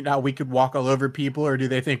like, we could walk all over people, or do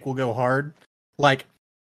they think we'll go hard? Like,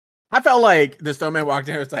 I felt like the Stone Man walked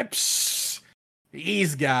in and was like, psh,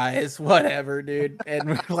 these guys, whatever, dude,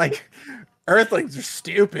 and like, Earthlings are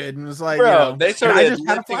stupid, and it was like, bro, they started just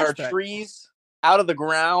had a lifting our flashback. trees out of the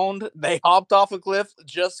ground. They hopped off a cliff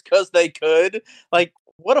just because they could. Like,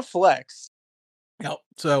 what a flex! Yep.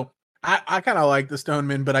 So I kind of like the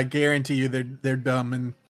Stonemen, but I guarantee you they're dumb.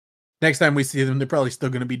 And next time we see them, they're probably still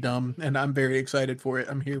going to be dumb. And I'm very excited for it.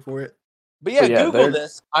 I'm here for it. But yeah, Google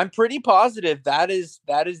this. I'm pretty positive that is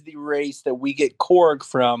the race that we get Korg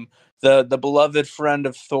from, the beloved friend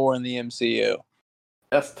of Thor in the MCU.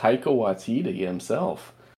 That's Taika Waititi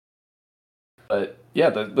himself. But yeah,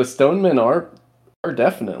 the Stonemen are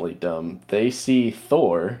definitely dumb. They see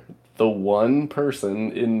Thor, the one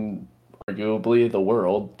person in arguably the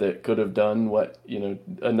world that could have done what,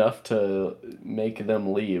 enough to make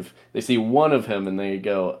them leave. They see one of him and they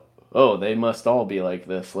go, oh, they must all be like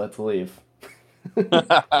this. Let's leave. And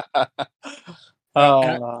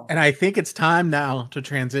I think it's time now to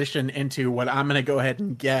transition into what I'm going to go ahead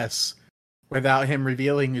and guess without him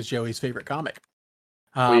revealing is Joey's favorite comic.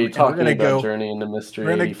 Are you talking about Journey into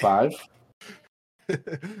Mystery 85? We're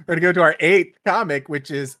going to go to our 8th comic,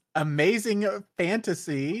 which is Amazing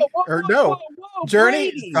Fantasy.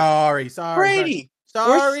 Journey. Brady. Sorry.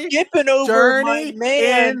 We're skipping over Journey my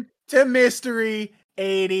man into Mystery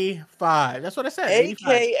 85. That's what I said.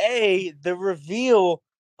 AKA 85. The reveal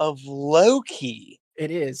of Loki.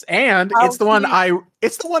 It is. And it's the one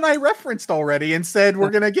I referenced already and said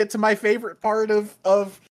we're going to get to my favorite part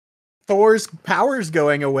of Thor's powers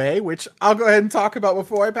going away, which I'll go ahead and talk about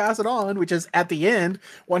before I pass it on, which is at the end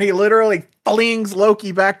when he literally flings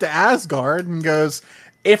Loki back to Asgard and goes,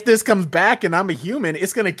 if this comes back and I'm a human,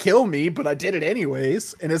 it's going to kill me, but I did it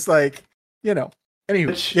anyways. And it's like,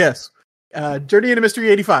 anyway, yes. Journey into Mystery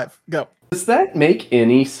 85. Go. Does that make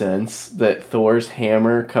any sense that Thor's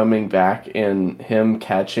hammer coming back and him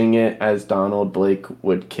catching it as Donald Blake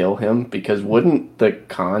would kill him? Because wouldn't the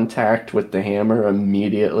contact with the hammer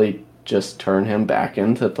immediately just turn him back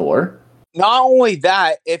into Thor? Not only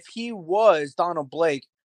that, if he was Donald Blake,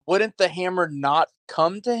 wouldn't the hammer not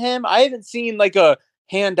come to him? I haven't seen like a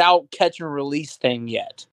handout catch and release thing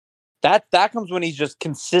yet. That comes when he's just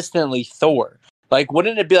consistently Thor. Like,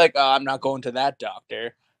 wouldn't it be like, oh, I'm not going to that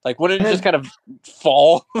doctor? Like, wouldn't it just kind of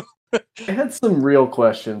fall? I had some real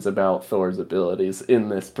questions about Thor's abilities in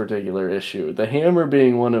this particular issue. The hammer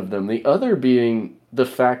being one of them. The other being the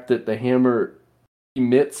fact that the hammer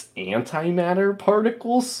emits antimatter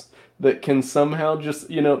particles that can somehow just,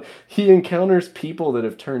 he encounters people that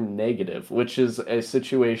have turned negative, which is a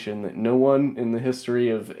situation that no one in the history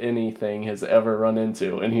of anything has ever run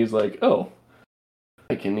into. And he's like, oh,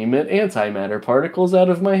 I can emit antimatter particles out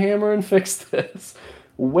of my hammer and fix this.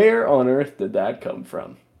 Where on earth did that come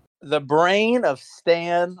from? The brain of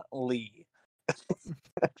Stan Lee.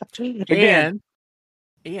 And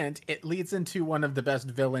it leads into one of the best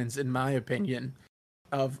villains, in my opinion,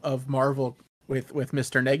 of Marvel with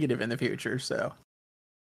Mr. Negative in the future. So,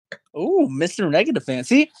 ooh, Mr. Negative fan.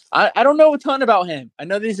 See, I don't know a ton about him. I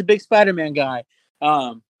know that he's a big Spider-Man guy,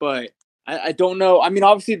 but I don't know. I mean,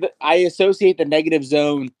 obviously, I associate the Negative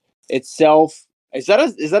Zone itself. Is that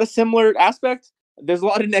a similar aspect? There's a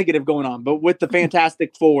lot of negative going on, but with the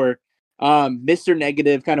Fantastic Four, Mr.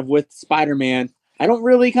 Negative kind of with Spider-Man, I don't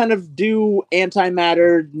really kind of do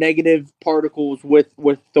antimatter negative particles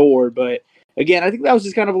with Thor, but again, I think that was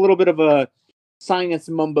just kind of a little bit of a science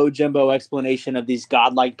mumbo jumbo explanation of these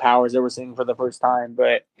godlike powers that we're seeing for the first time.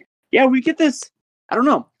 But yeah, we get this. I don't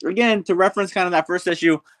know. Again, to reference kind of that first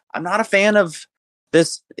issue, I'm not a fan of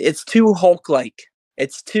this. It's too Hulk-like.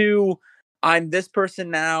 It's too, I'm this person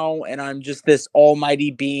now, and I'm just this almighty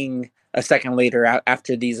being a second later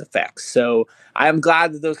after these effects. So I'm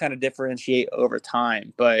glad that those kind of differentiate over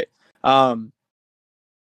time. But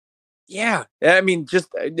yeah, I mean, just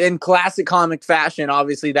in classic comic fashion,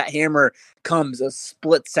 obviously that hammer comes a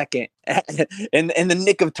split second in the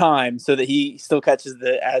nick of time so that he still catches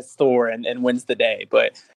as Thor and wins the day.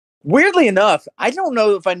 But weirdly enough, I don't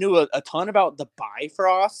know if I knew a ton about the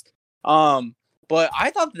Bifrost. But I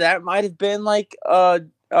thought that might have been like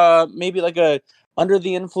maybe like a under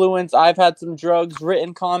the influence, I've had some drugs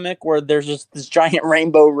written comic where there's just this giant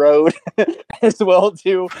rainbow road as well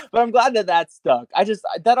too. But I'm glad that stuck.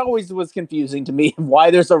 That always was confusing to me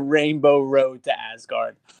why there's a rainbow road to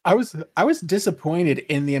Asgard. I was disappointed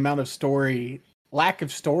in the amount of lack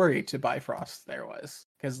of story to Bifrost there was,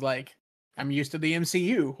 because like I'm used to the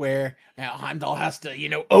MCU where Heimdall has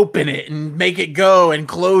to open it and make it go and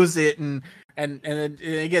close it and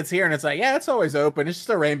it gets here and it's like, yeah, it's always open. It's just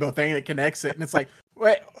a rainbow thing that connects it, and it's like,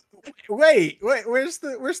 wait, where's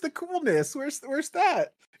the coolness? Where's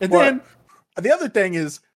that? And then the other thing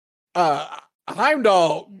is,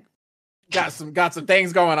 Heimdall got some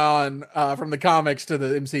things going on from the comics to the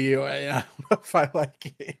MCU. I don't know if I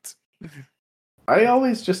like it. I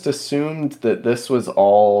always just assumed that this was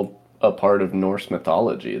all a part of Norse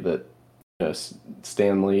mythology that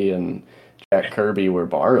Stan Lee and Jack Kirby were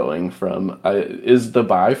borrowing from. Is the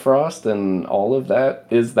Bifrost and all of that,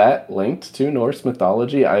 is that linked to Norse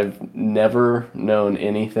mythology? I've never known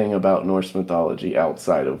anything about Norse mythology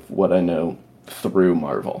outside of what I know through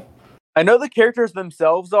Marvel. I know the characters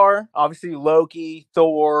themselves are obviously Loki,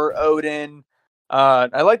 Thor, Odin.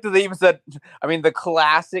 I like that they even said, the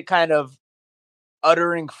classic kind of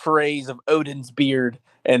uttering phrase of Odin's beard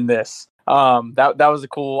in this. That was a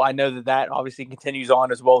cool. I know that obviously continues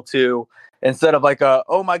on as well too. Instead of like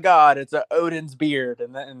oh my god, it's a Odin's beard,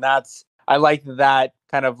 and that's, I like that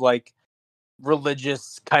kind of like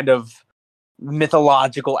religious kind of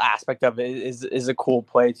mythological aspect of it is a cool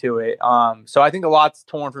play to it. So I think a lot's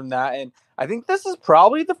torn from that, and I think this is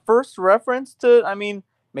probably the first reference to,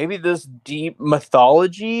 maybe this deep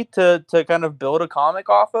mythology to kind of build a comic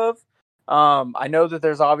off of. I know that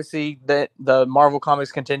there's obviously that the Marvel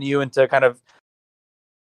comics continue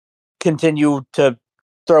to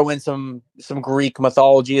throw in some Greek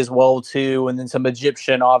mythology as well too, and then some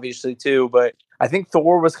Egyptian obviously too. But I think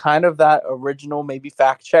Thor was kind of that original. Maybe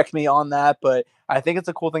fact check me on that, but I think it's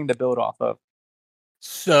a cool thing to build off of.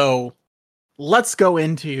 So let's go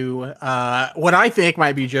into what I think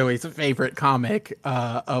might be Joey's favorite comic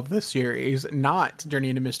of the series, not Journey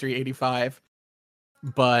into Mystery 85,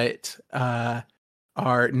 but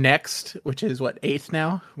our next, which is what, 8th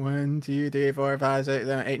now? 1, 2, 3, 4, 5, 6,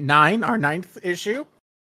 7, 8, 9, our 9th issue,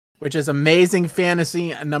 which is Amazing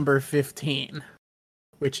Fantasy number 15,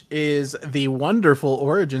 which is the wonderful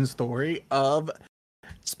origin story of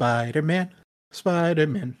Spider-Man.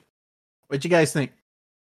 What'd you guys think?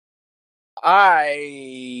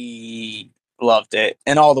 I loved it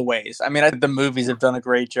in all the ways. I think the movies have done a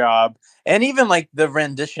great job, and even like the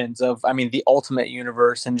renditions of, the Ultimate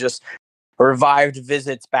Universe and just revived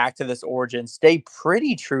visits back to this origin stay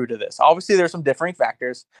pretty true to this. Obviously, there's some differing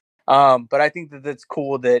factors, but I think that it's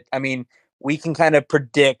cool that we can kind of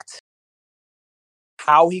predict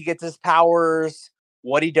how he gets his powers,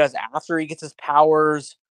 what he does after he gets his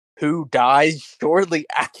powers, who dies shortly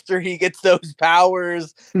after he gets those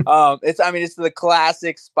powers. It's the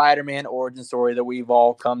classic Spider-Man origin story that we've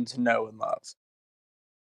all come to know and love.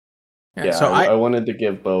 Yeah, so I wanted to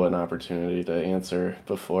give Bo an opportunity to answer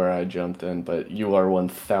before I jumped in, but you are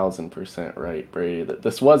 1000% right, Brady, that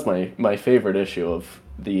this was my favorite issue of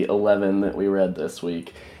the 11 that we read this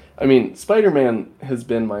week. Spider-Man has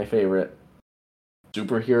been my favorite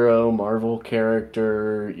superhero, Marvel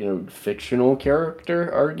character, fictional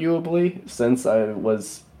character, arguably, since I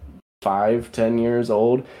was 5-10 years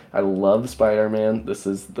old. I love Spider-Man. This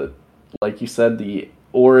is like you said, the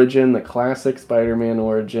origin, the classic Spider-Man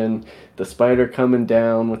origin, the spider coming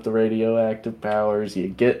down with the radioactive powers. You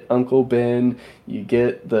get Uncle Ben, you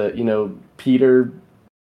get the,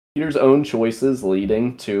 Peter's own choices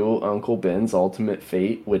leading to Uncle Ben's ultimate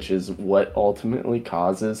fate, which is what ultimately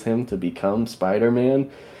causes him to become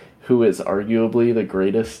Spider-Man, who is arguably the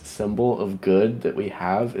greatest symbol of good that we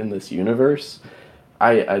have in this universe.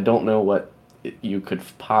 I don't know what you could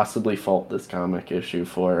possibly fault this comic issue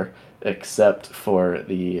for, except for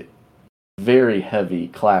the very heavy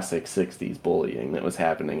classic 60s bullying that was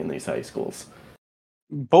happening in these high schools.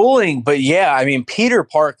 Bullying, but yeah, Peter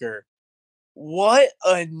Parker, what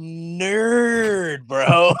a nerd,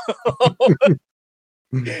 bro.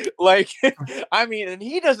 And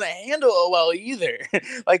he doesn't handle it well either.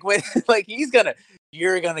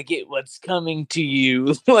 You're gonna get what's coming to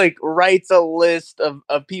you, writes a list of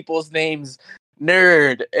people's names,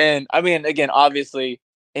 nerd. And again, obviously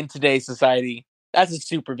in today's society, that's a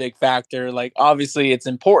super big factor. Obviously it's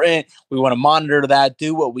important, we want to monitor that,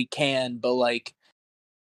 do what we can, but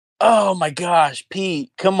oh my gosh,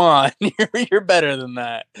 Pete, come on. You're better than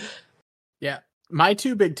that. Yeah. My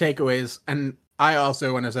two big takeaways, and I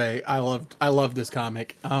also want to say I love this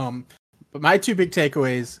comic. But my two big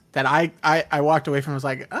takeaways that I walked away from was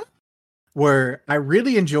like, where I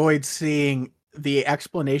really enjoyed seeing the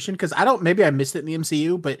explanation, because maybe I missed it in the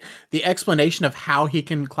MCU, but the explanation of how he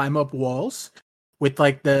can climb up walls with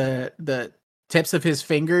like the tips of his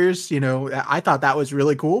fingers, I thought that was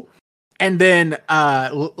really cool. And then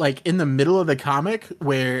like in the middle of the comic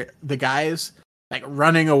where the guy's like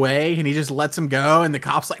running away and he just lets him go and the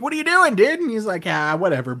cop's like, "What are you doing, dude?" And he's like,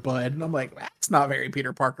 whatever, bud." And I'm like, that's not very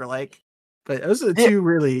Peter Parker like. But those are the two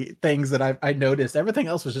really things that I noticed. Everything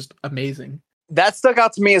else was just amazing. That stuck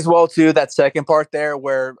out to me as well too. That second part there,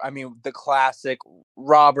 where the classic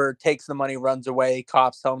Robert takes the money, runs away,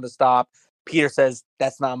 cops tell him to stop. Peter says,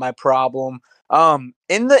 "That's not my problem." In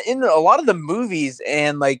a lot of the movies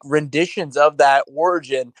and like renditions of that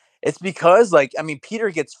origin, it's because Peter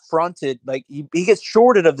gets fronted, like he gets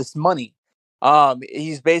shorted of this money.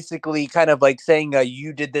 He's basically kind of like saying,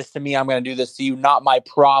 "You did this to me, I'm going to do this to you, not my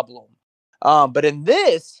problem." But in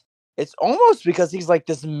this, it's almost because he's like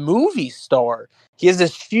this movie star. He has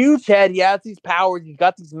this huge head. He has these powers. He's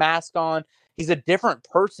got these masks on. He's a different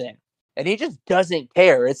person, and he just doesn't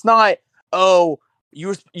care. It's not, "Oh,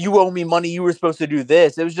 you owe me money. You were supposed to do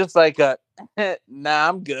this." It was just like "Nah,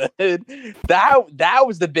 I'm good." That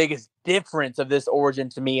was the biggest difference of this origin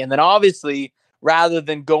to me. And then obviously, rather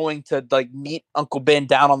than going to like meet Uncle Ben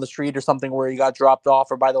down on the street or something where he got dropped off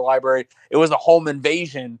or by the library, it was a home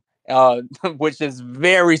invasion, which is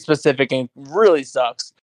very specific and really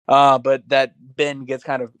sucks. But that Ben gets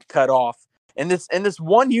kind of cut off in this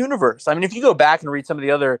one universe. I mean, if you go back and read some of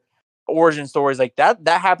the other origin stories like that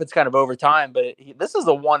happens kind of over time, but this is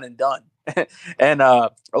a one and done. And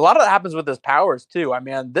a lot of that happens with his powers too. I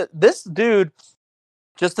mean, this dude,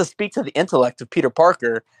 just to speak to the intellect of Peter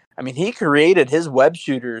Parker, I mean, he created his web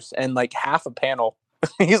shooters in like half a panel.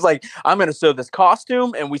 He's like, "I'm going to sew this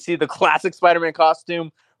costume," and we see the classic Spider-Man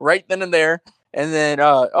costume right then and there. And then,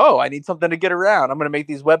 I need something to get around. I'm going to make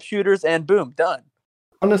these web shooters, and boom, done.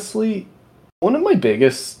 Honestly, one of my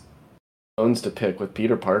biggest bones to pick with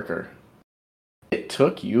Peter Parker, it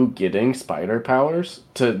took you getting spider powers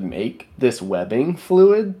to make this webbing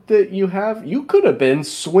fluid that you have. You could have been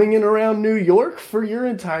swinging around New York for your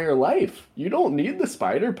entire life. You don't need the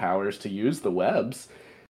spider powers to use the webs.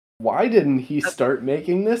 Why didn't he start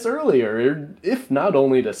making this earlier, if not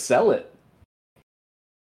only to sell it?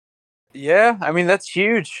 Yeah, I mean, that's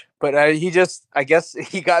huge. But I guess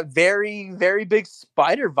he got very, very big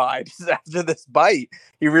spider vibes after this bite.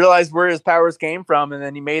 He realized where his powers came from, and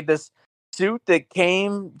then he made this suit that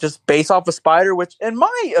came just based off a spider, which, in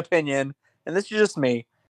my opinion, and this is just me,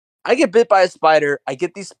 I get bit by a spider, I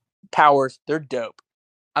get these powers, they're dope.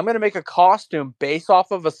 I'm going to make a costume based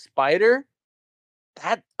off of a spider.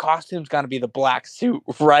 That costume's got to be the black suit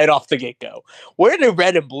right off the get-go. Where did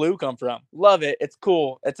red and blue come from? Love it. It's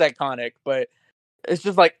cool. It's iconic. But it's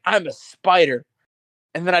just like, I'm a spider.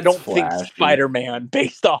 And then I don't think Spider-Man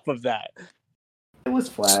based off of that. It was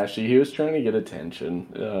flashy. He was trying to get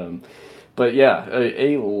attention. But yeah,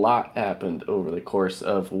 a lot happened over the course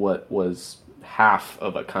of what was half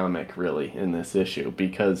of a comic, really, in this issue,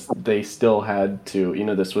 because they still had to,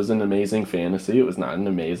 this was an Amazing Fantasy. It was not an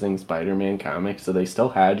Amazing Spider-Man comic, so they still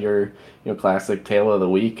had your, classic Tale of the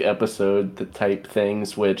Week episode type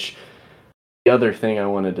things, which the other thing I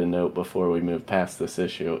wanted to note before we move past this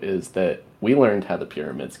issue is that we learned how the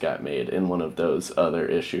pyramids got made in one of those other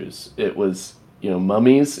issues. It was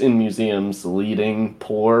mummies in museums leading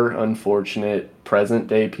poor, unfortunate,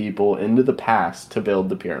 present-day people into the past to build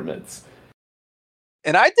the pyramids.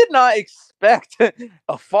 And I did not expect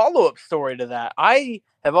a follow-up story to that. I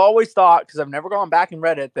have always thought, because I've never gone back and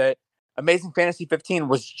read it, that Amazing Fantasy 15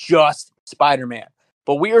 was just Spider-Man.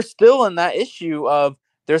 But we are still in that issue of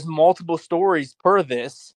there's multiple stories per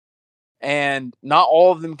this, and not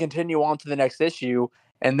all of them continue on to the next issue.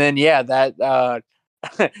 And then, that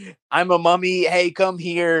I'm a mummy. Hey, come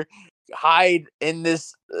here, hide in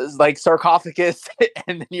this like sarcophagus,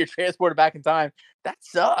 and then you're transported back in time. That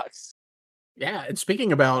sucks. Yeah, and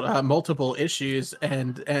speaking about multiple issues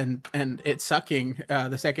and it sucking,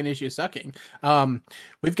 the second issue sucking.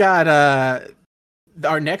 We've got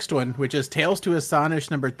our next one, which is Tales to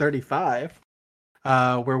Astonish number 35,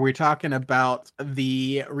 where we're talking about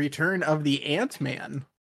the return of the Ant-Man.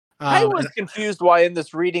 I was confused why in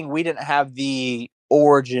this reading we didn't have the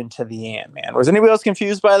origin to the Ant-Man. Was anybody else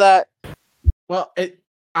confused by that? Well,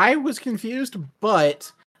 I was confused,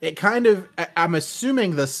 but it kind of, I'm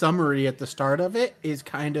assuming the summary at the start of it is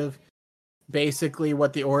kind of basically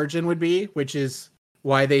what the origin would be, which is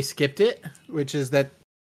why they skipped it, which is that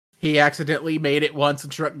he accidentally made it once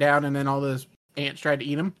and struck down, and then all those ants tried to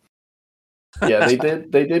eat him. Yeah,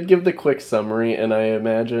 they did give the quick summary, and I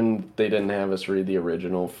imagine they didn't have us read the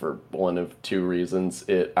original for one of two reasons.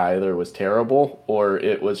 It either was terrible or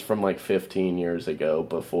it was from like 15 years ago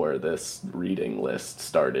before this reading list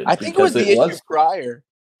started. I think it was Because the issue prior,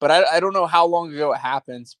 but I don't know how long ago it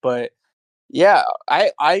happens. But yeah,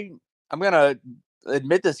 I'm gonna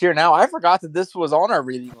admit this here now. I forgot that this was on our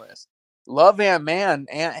reading list. Love Ant-Man,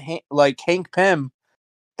 like Hank Pym.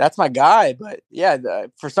 That's my guy. But yeah,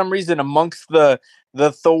 for some reason, amongst the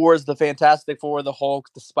Thors, the Fantastic Four, the Hulk,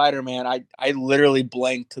 the Spider-Man, I literally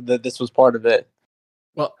blanked that this was part of it.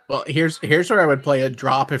 Well, here's where I would play a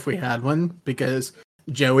drop if we had one, because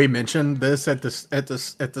Joey mentioned this at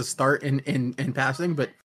the start in passing, but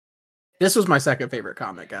this was my second favorite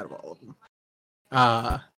comic out of all of them.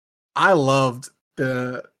 I loved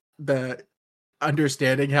the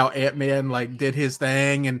understanding how Ant-Man like did his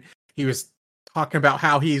thing, and he was talking about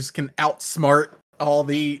how he's can outsmart all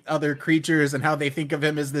the other creatures and how they think of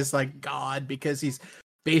him as this like god because he's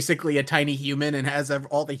basically a tiny human and has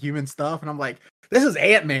all the human stuff. And I'm like, this is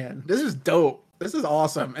Ant-Man. This is dope. This is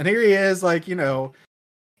awesome. And here he is, like, you know,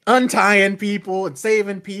 untying people and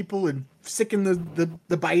saving people and sicking the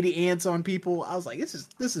bitey ants on people. I was like, this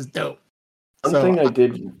is dope. One thing I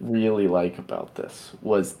did really like about this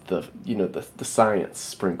was the science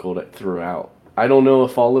sprinkled it throughout. I don't know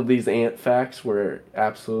if all of these ant facts were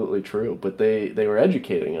absolutely true, but they were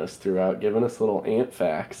educating us throughout, giving us little ant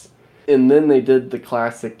facts. And then they did the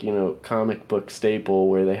classic, comic book staple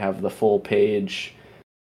where they have the full page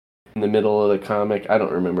in the middle of the comic. I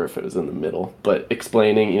don't remember if it was in the middle, but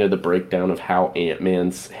explaining, the breakdown of how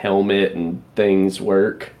Ant-Man's helmet and things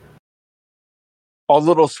work. All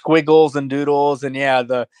little squiggles and doodles, and yeah,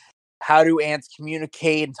 how do ants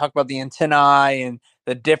communicate, and talk about the antennae and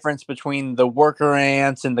the difference between the worker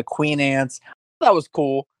ants and the queen ants. That was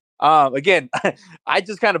cool. Again, I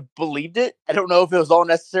just kind of believed it. I don't know if it was all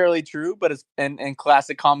necessarily true, but it's in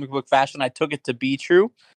classic comic book fashion, I took it to be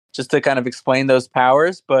true, just to kind of explain those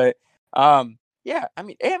powers. But yeah, I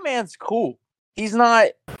mean, Ant-Man's cool. He's not.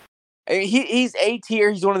 He's A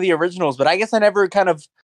tier. He's one of the originals, but I guess I never kind of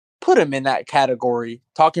put him in that category.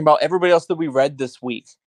 Talking about everybody else that we read this week.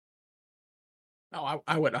 Oh,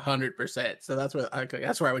 I would 100%. So that's where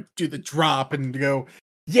I would do the drop and go,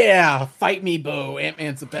 yeah, fight me, Bo.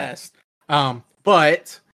 Ant-Man's the best.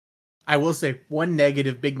 But I will say one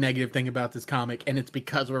big negative thing about this comic, and it's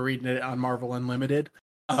because we're reading it on Marvel Unlimited.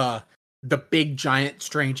 The big giant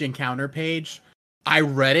strange encounter page. I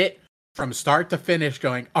read it from start to finish,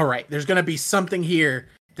 going, all right, there's gonna be something here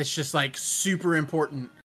that's just like super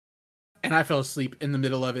important. And I fell asleep in the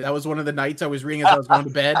middle of it. That was one of the nights I was reading as I was going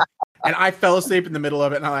to bed. And I fell asleep in the middle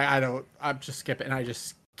of it. And I'm just skipping. And I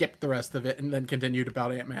just skipped the rest of it and then continued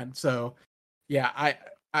about Ant-Man. So, yeah, I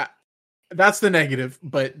that's the negative.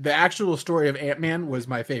 But the actual story of Ant-Man was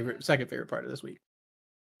my second favorite part of this week.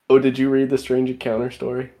 Oh, did you read the Strange Encounter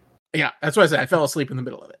story? Yeah, that's what I said. I fell asleep in the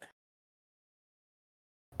middle of it.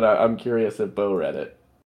 I'm curious if Bo read it.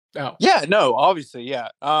 Oh. Yeah, no, obviously, yeah.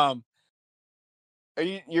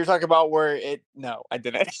 You're talking about where it? No, I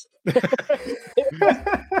didn't. the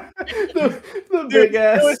big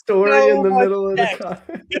ass story in the middle of the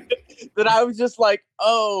comic. That I was just like,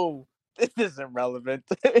 oh, this isn't relevant.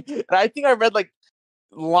 And I think I read like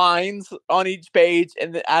lines on each page,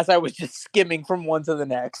 and as I was just skimming from one to the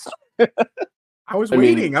next. I was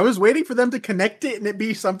waiting for them to connect it and it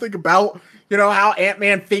be something about, how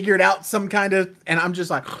Ant-Man figured out some kind of, and I'm just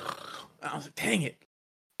like, I was like, dang it.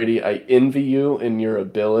 I envy you in your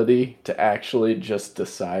ability to actually just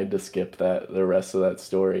decide to skip the rest of that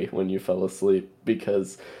story when you fell asleep,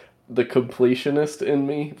 because the completionist in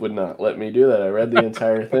me would not let me do that. I read the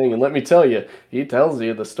entire thing, and let me tell you, he tells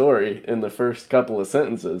you the story in the first couple of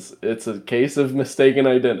sentences. It's a case of mistaken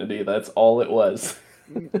identity. That's all it was.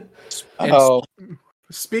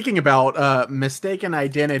 Speaking about mistaken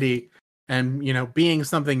identity and being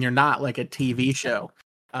something you're not, like a TV show.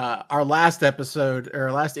 Our last episode, or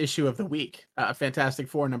our last issue of the week, Fantastic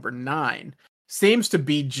Four #9, seems to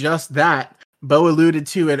be just that. Bo alluded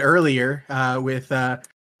to it earlier with the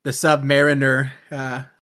Submariner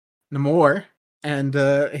Namor and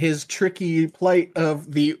his tricky plight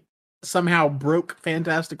of the somehow broke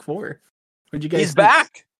Fantastic Four. What'd you guys He's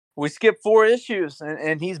back. We skipped 4 issues,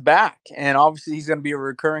 and he's back. And obviously he's going to be a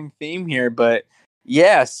recurring theme here. But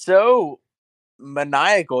yeah, so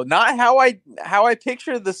maniacal. Not how I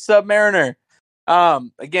picture the Submariner.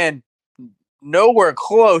 Again, nowhere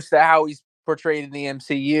close to how he's portrayed in the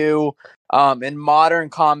MCU. In modern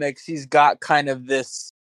comics, he's got kind of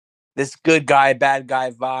this good guy, bad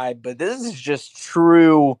guy vibe, but this is just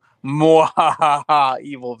true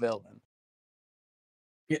evil villain.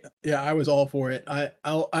 Yeah, I was all for it. I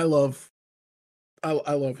love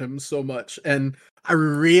him so much, and I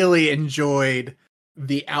really enjoyed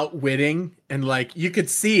the outwitting, and like you could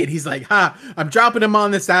see it. He's like, "Ha! I'm dropping him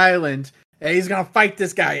on this island, and he's gonna fight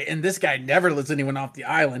this guy, and this guy never lets anyone off the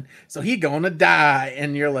island, so he gonna die."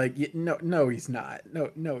 And you're like, "No, no, he's not. No,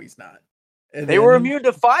 no, he's not." And They were then, immune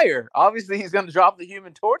to fire. Obviously, he's going to drop the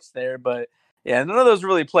Human Torch there, but yeah, none of those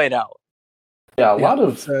really played out. Yeah, a Yeah,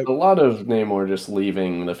 lot of Namor just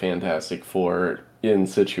leaving the Fantastic Four in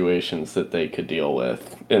situations that they could deal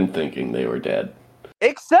with and thinking they were dead.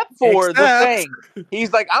 Except for the Except- thing.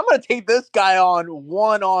 He's like, I'm going to take this guy on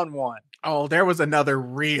one-on-one. oh, there was another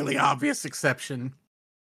really obvious exception.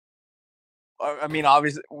 I mean,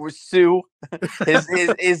 obviously, with Sue,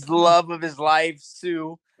 his love of his life,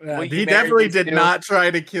 Sue. Yeah, Will you he marry definitely me, did Sue? not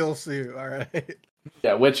try to kill Sue. All right.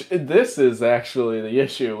 Yeah, which this is actually the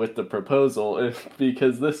issue with the proposal,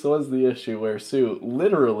 because this was the issue where Sue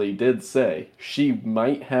literally did say she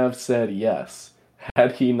might have said yes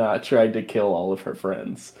had he not tried to kill all of her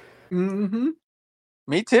friends. Mm-hmm.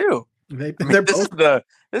 Me too. I mean, They're both.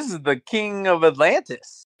 this is the king of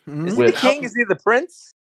Atlantis. Mhm. Is he the king? Is he the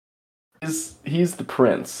prince? He's the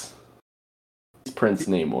prince. He's Prince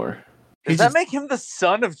Namor. Does that make him the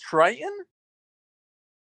son of Triton?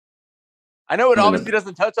 I know it obviously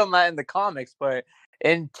doesn't touch on that in the comics, but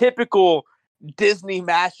in typical Disney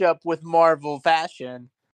mashup with Marvel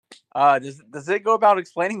fashion, does it go about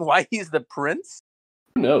explaining why he's the prince?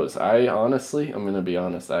 Who knows? I'm going to be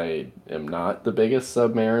honest, I am not the biggest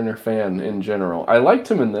Submariner fan in general. I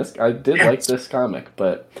liked him in this. I did like this comic,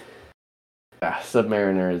 but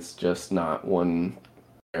Submariner is just not one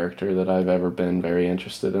character that I've ever been very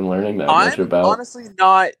interested in learning that much about. Honestly,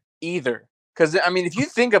 not either. Because, I mean, if you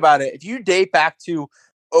think about it, if you date back to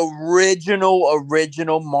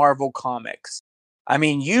original Marvel comics, I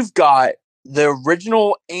mean, you've got the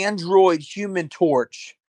original android Human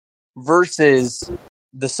Torch versus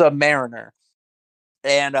the Submariner.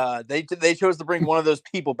 And they chose to bring one of those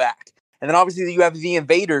people back. And then obviously you have the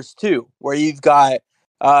Invaders, too, where you've got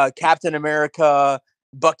Captain America,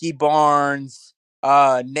 Bucky Barnes,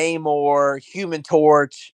 Namor, Human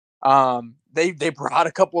Torch. They brought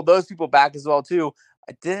a couple of those people back as well too.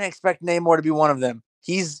 I didn't expect Namor to be one of them.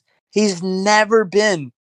 He's never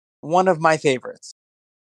been one of my favorites.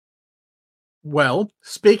 Well,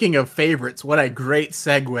 speaking of favorites, what a great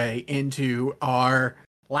segue into our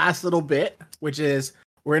last little bit, which is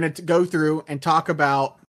we're going to go through and talk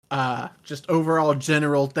about just overall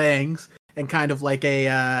general things and kind of like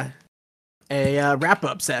a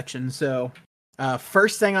wrap-up section. So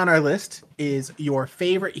first thing on our list is your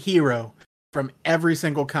favorite hero from every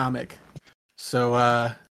single comic.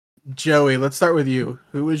 So, Joey, let's start with you.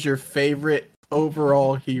 Who is your favorite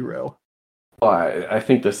overall hero? Well, I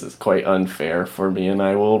think this is quite unfair for me, and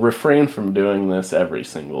I will refrain from doing this every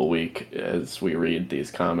single week as we read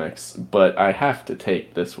these comics, but I have to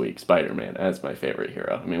take this week Spider-Man as my favorite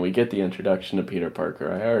hero. I mean, we get the introduction to Peter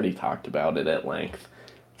Parker. I already talked about it at length.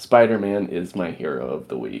 Spider-Man is my hero of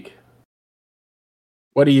the week.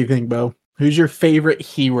 What do you think, Bo? Who's your favorite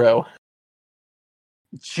hero?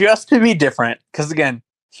 Just to be different, because again,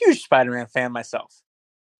 huge Spider-Man fan myself.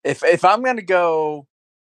 If I'm going to go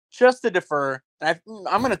just to defer, I'm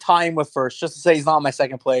going to tie him with first, just to say he's not in my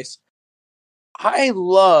second place. I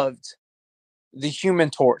loved the Human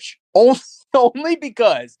Torch, only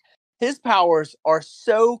because his powers are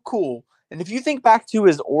so cool. And if you think back to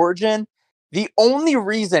his origin, the only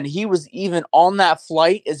reason he was even on that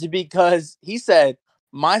flight is because he said,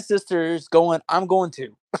 my sister's going, I'm going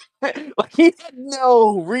to. Like, he had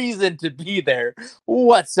no reason to be there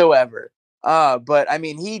whatsoever. But I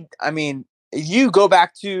mean, if you go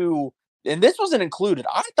back to, and this wasn't included,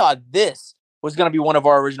 I thought this was going to be one of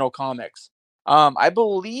our original comics. I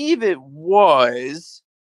believe it was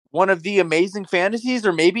one of the Amazing Fantasies,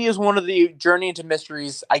 or maybe it was one of the Journey into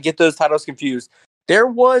Mysteries. I get those titles confused. There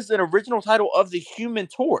was an original title of the Human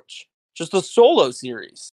Torch, just a solo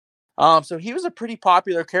series. So he was a pretty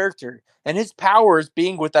popular character, and his powers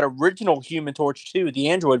being with that original Human Torch too, the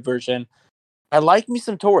Android version. I like me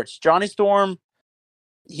some Torch. Johnny Storm,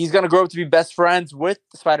 he's going to grow up to be best friends with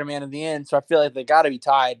Spider-Man in the end, so I feel like they got to be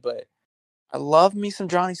tied, but I love me some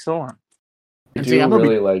Johnny Storm. I do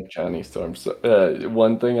really like Johnny Storm. So,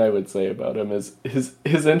 one thing I would say about him is his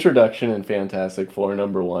introduction in Fantastic Four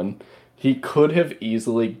 #1. He could have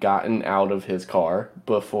easily gotten out of his car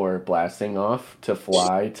before blasting off to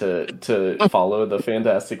fly to follow the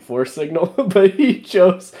Fantastic Four signal, but he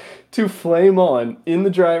chose to flame on in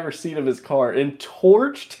the driver's seat of his car and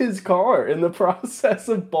torched his car in the process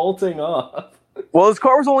of bolting off. Well, his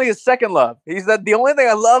car was only his second love. He said, the only thing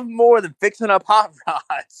I love more than fixing up hot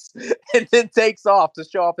rods, and then takes off to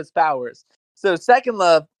show off his powers. So second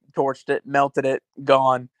love, torched it, melted it,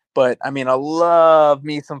 gone. But I mean, I love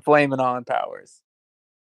me some flaming on powers.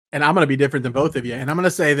 And I'm going to be different than both of you. And I'm going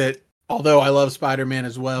to say that although I love Spider-Man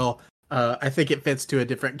as well, I think it fits to a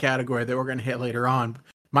different category that we're going to hit later on.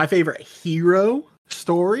 My favorite hero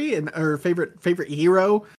story or favorite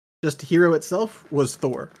hero, just hero itself, was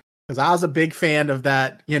Thor. Because I was a big fan of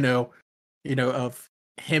that, of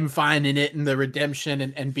him finding it and the redemption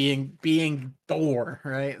and being Thor,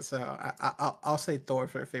 right? So I'll say Thor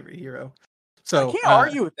for a favorite hero. So I can't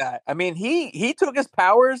argue with that. I mean, he took his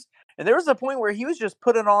powers, and there was a point where he was just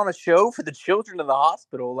putting on a show for the children in the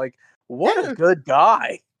hospital. Like, what a good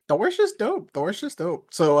guy. Thor's just dope.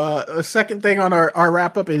 So the second thing on our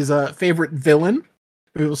wrap up is favorite villain.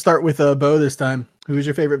 We will start with Bo this time. Who is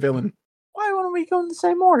your favorite villain? Why don't we go in the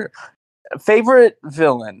same order? Favorite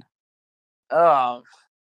villain.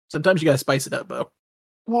 Sometimes you gotta spice it up, Bo.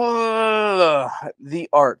 The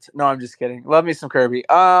art. No, I'm just kidding. Love me some Kirby.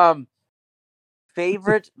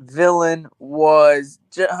 Favorite villain was.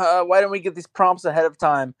 Why don't we get these prompts ahead of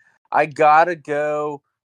time? I gotta go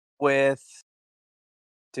with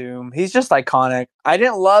Doom. He's just iconic. I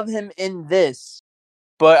didn't love him in this,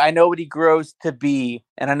 but I know what he grows to be,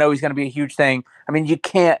 and I know he's going to be a huge thing. I mean, you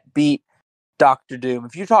can't beat Doctor Doom.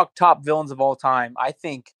 If you talk top villains of all time, I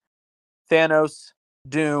think Thanos,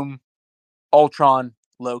 Doom, Ultron,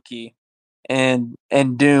 Loki, and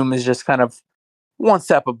Doom is just kind of one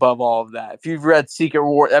step above all of that. If you've read Secret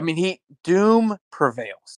War, I mean, Doom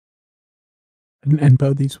prevails. And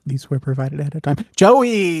Bo, these were provided ahead of time.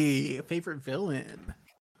 Joey, favorite villain.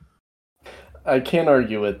 I can't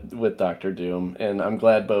argue with Doctor Doom, and I'm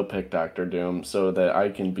glad Bo picked Doctor Doom so that I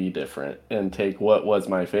can be different and take what was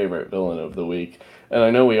my favorite villain of the week. And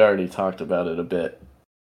I know we already talked about it a bit.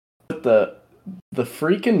 But the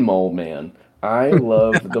freaking Mole Man. I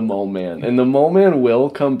love the Mole Man. And the Mole Man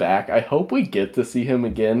will come back. I hope we get to see him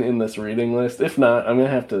again in this reading list. If not, I'm going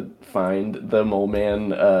to have to find the Mole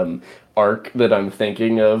Man arc that I'm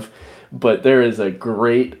thinking of. But there is a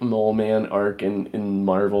great Mole Man arc in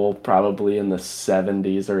Marvel, probably in the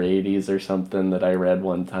 70s or 80s or something, that I read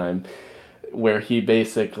one time, where he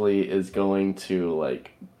basically is going to,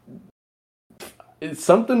 like, it's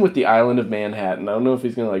something with the island of Manhattan. I don't know if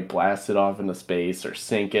he's going to, like, blast it off into space or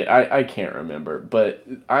sink it. I can't remember. But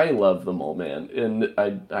I love the Mole Man, and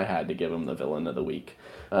I had to give him the villain of the week.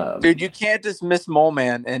 Dude, you can't dismiss Mole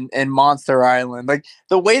Man and Monster Island. Like,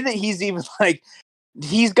 the way that he's even, like,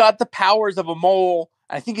 he's got the powers of a mole.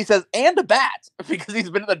 I think he says, and a bat, because he's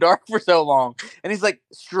been in the dark for so long. And he's like,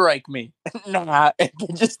 strike me. Nah, it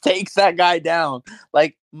just takes that guy down.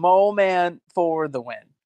 Like, Mole Man for the win.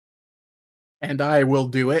 And I will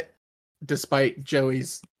do it, despite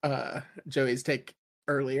Joey's take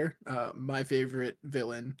earlier. My favorite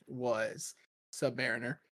villain was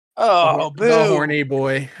Submariner. Oh, the horny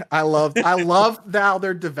boy. I love how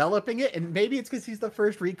they're developing it, and maybe it's because he's the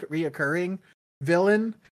first reoccurring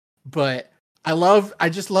villain, but I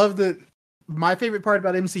just love my favorite part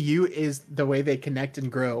about MCU is the way they connect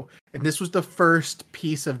and grow. And this was the first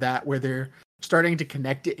piece of that where they're starting to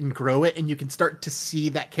connect it and grow it, and you can start to see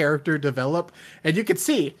that character develop. And you can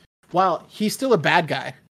see, while he's still a bad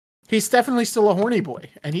guy, he's definitely still a horny boy,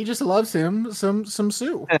 and he just loves him some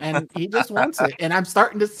Sue, and he just wants it. And I'm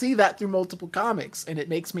starting to see that through multiple comics, and it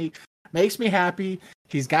makes me happy.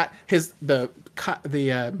 He's got the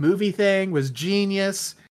movie thing was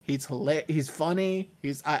genius. He's funny.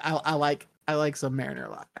 I like Submariner a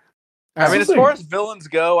lot. I mean, as far as villains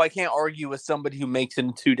go, I can't argue with somebody who makes it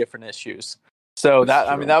in two different issues. So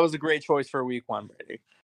that was a great choice for week one, Brady.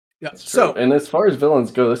 Yeah. So, and as far as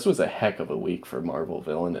villains go, this was a heck of a week for Marvel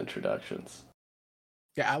villain introductions.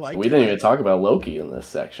 Yeah, I like. We didn't even talk about Loki in this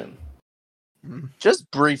section. Just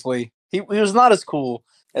briefly, he was not as cool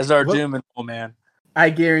as our Doom and Mole Man. I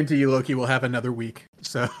guarantee you, Loki will have another week.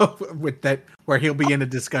 So with that, where he'll be in a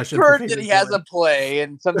discussion. Heard that he has a play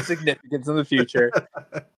and some significance in the future.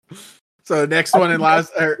 So next one and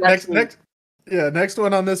last, next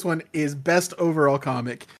one on this one is best overall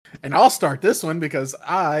comic, and I'll start this one because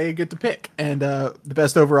I get to pick. And the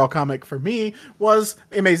best overall comic for me was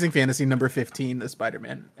Amazing Fantasy number 15, the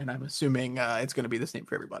Spider-Man, and I'm assuming it's going to be the same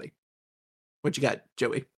for everybody. What you got,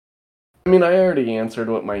 Joey? I mean, I already answered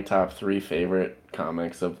what my top 3 favorite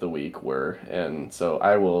comics of the week were, and so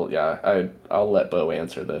I'll let Bo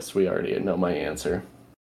answer this. We already know my answer.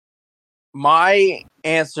 My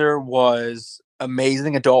answer was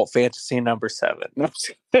Amazing Adult Fantasy number 7.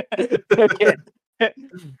 Okay.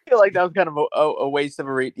 feel like that was kind of a waste of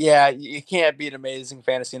a read. Yeah, you can't beat Amazing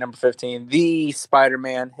Fantasy number 15. The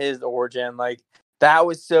Spider-Man, his origin, like that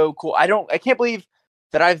was so cool. I can't believe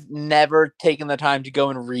that I've never taken the time to go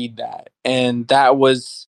and read that. And that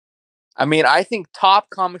was, I mean, I think top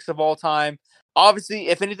comics of all time. Obviously,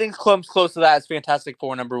 if anything comes close to that, it's Fantastic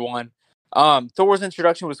Four number 1. Thor's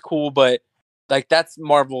introduction was cool, but like that's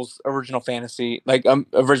Marvel's original fantasy, like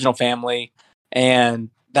original family, and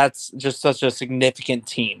that's just such a significant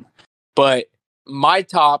team. But my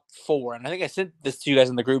top 4, and I think I sent this to you guys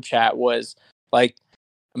in the group chat, was like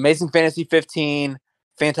Amazing Fantasy 15,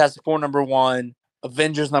 Fantastic Four number 1,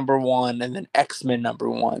 Avengers number 1, and then X-Men number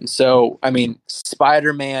 1. So, I mean,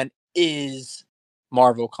 Spider-Man is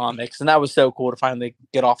Marvel Comics, and that was so cool to finally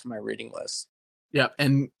get off of my reading list. Yeah,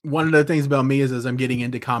 and one of the things about me is as I'm getting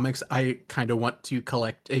into comics, I kind of want to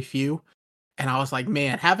collect a few. And I was like,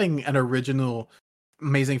 man, having an original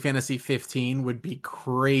Amazing Fantasy 15 would be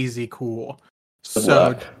crazy cool. Good So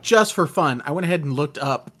luck. just for fun, I went ahead and looked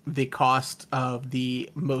up the cost of the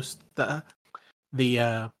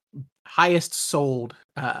highest sold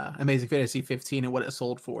Amazing Fantasy 15 and what it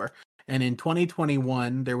sold for. And in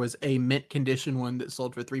 2021, there was a mint condition one that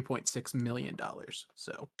sold for $3.6 million.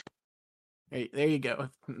 So hey, there you go.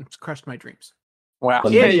 It's crushed my dreams. Wow.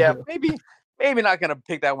 Anywho. Yeah, maybe not gonna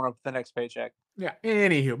pick that one up the next paycheck. Yeah.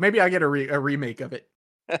 Anywho, maybe I get a remake of it.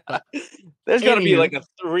 But there's gonna be anywho. like a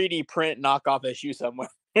 3D print knockoff issue somewhere.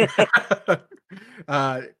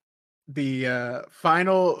 The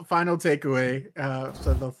final takeaway.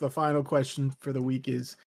 So the final question for the week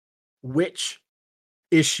is: which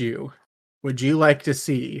issue would you like to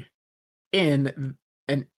see in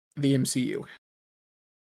the MCU?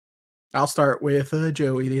 I'll start with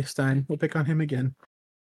Joey this time. We'll pick on him again.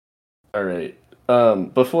 All right.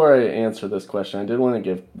 Before I answer this question, I did want to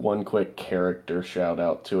give one quick character shout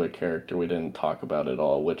out to a character we didn't talk about at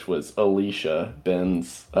all, which was Alicia,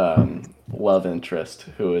 Ben's love interest,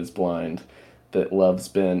 who is blind, that loves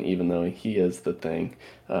Ben even though he is the thing.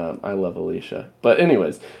 I love Alicia. But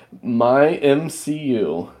anyways, my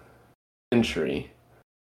MCU entry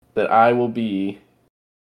that I will be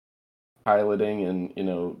piloting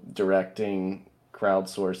and, directing,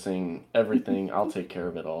 crowdsourcing, everything. I'll take care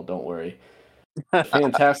of it all. Don't worry.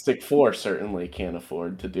 Fantastic Four certainly can't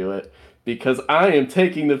afford to do it because I am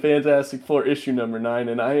taking the Fantastic Four issue number 9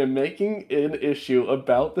 and I am making an issue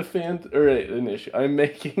about I'm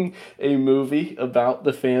making a movie about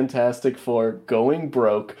the Fantastic Four going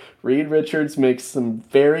broke. Reed Richards makes some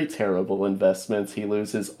very terrible investments. He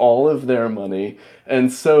loses all of their money,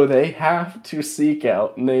 and so they have to seek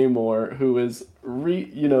out Namor, who is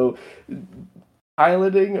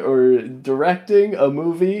piloting or directing a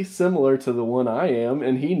movie similar to the one I am,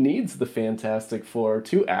 and he needs the Fantastic Four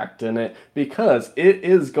to act in it because it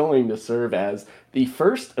is going to serve as the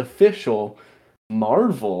first official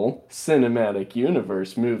Marvel Cinematic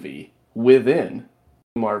Universe movie within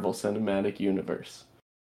the Marvel Cinematic Universe.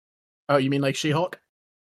 Oh, you mean like She-Hulk?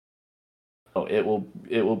 Oh, it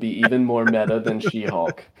will be even more meta than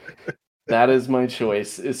She-Hulk. That is my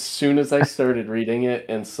choice. As soon as I started reading it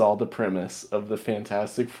and saw the premise of the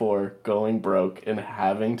Fantastic Four going broke and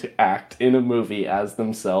having to act in a movie as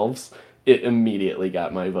themselves, it immediately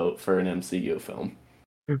got my vote for an MCU film.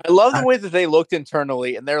 I love the way that they looked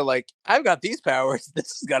internally and they're like, I've got these powers.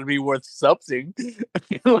 This has got to be worth something.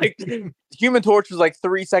 Like, Human Torch was like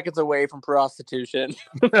 3 seconds away from prostitution.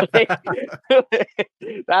 That's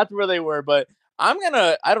where they were. But I don't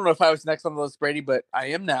know if I was next on the list, Brady, but I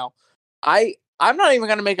am now. I'm not even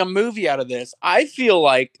going to make a movie out of this. I feel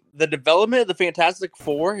like the development of the Fantastic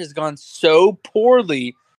Four has gone so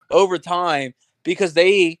poorly over time because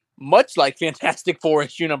they, much like Fantastic Four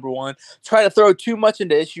issue number 1, try to throw too much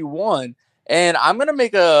into issue 1. And I'm going to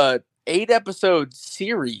make a 8-episode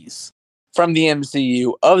series from the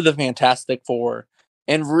MCU of the Fantastic Four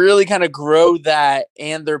and really kind of grow that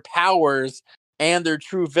and their powers and their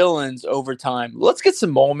true villains over time. Let's get some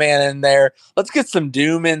Mole Man in there. Let's get some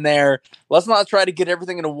Doom in there. Let's not try to get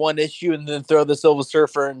everything into one issue and then throw the Silver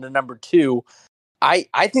Surfer into number 2. I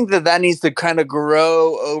think that needs to kind of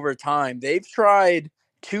grow over time. They've tried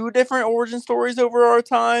 2 different origin stories over our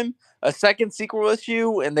time, a second sequel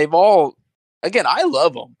issue, and they've all, again, I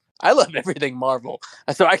love them. I love everything Marvel.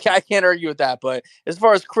 So I can't argue with that. But as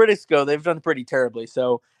far as critics go, they've done pretty terribly.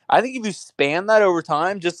 So I think if you span that over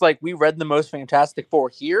time, just like we read the most Fantastic Four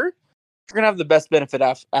here, you're going to have the best benefit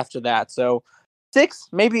after that. So 6,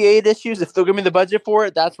 maybe 8 issues. If they'll give me the budget for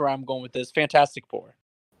it, that's where I'm going with this Fantastic Four.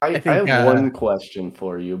 I have one question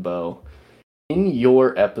for you, Bo. In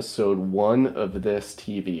your episode 1 of this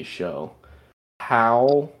TV show,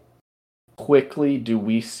 how quickly do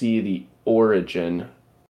we see the origin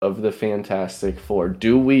of the Fantastic Four?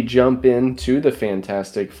 Do we jump into the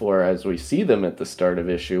Fantastic Four as we see them at the start of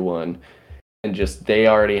issue 1 and just they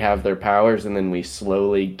already have their powers, and then we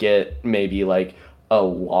slowly get maybe like a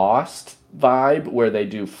Lost vibe where they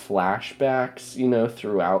do flashbacks,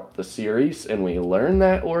 throughout the series and we learn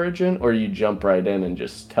that origin, or you jump right in and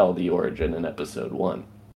just tell the origin in episode 1?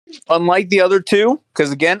 Unlike the other two,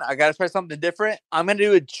 because again, I gotta try something different. I'm gonna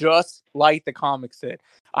do it just like the comics did.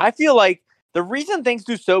 I feel like the reason things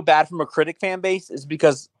do so bad from a critic fan base is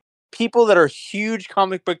because people that are huge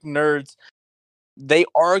comic book nerds, they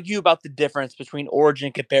argue about the difference between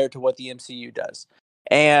origin compared to what the MCU does.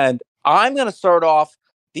 And I'm gonna start off.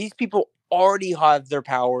 These people already have their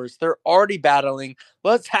powers. They're already battling.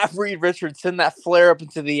 Let's have Reed Richards send that flare up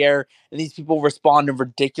into the air, and these people respond in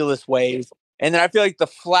ridiculous ways. And then I feel like the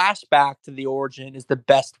flashback to the origin is the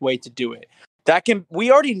best way to do it.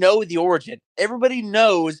 We already know the origin. Everybody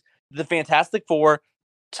knows the Fantastic Four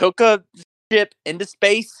took a ship into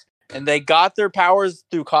space and they got their powers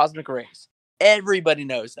through cosmic rays. Everybody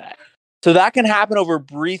knows that. So that can happen over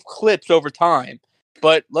brief clips over time.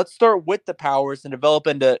 But let's start with the powers and develop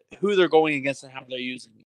into who they're going against and how they're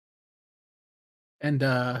using them.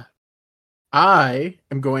 And I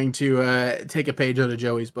am going to take a page out of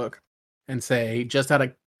Joey's book and say, just out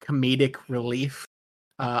of comedic relief,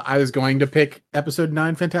 I was going to pick episode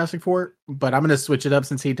 9 Fantastic Four, but I'm going to switch it up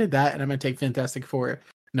since he did that, and I'm going to take Fantastic Four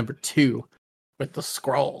number 2 with the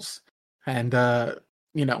Skrulls. And,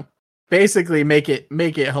 basically make it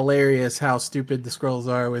hilarious how stupid the Skrulls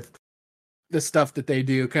are with the stuff that they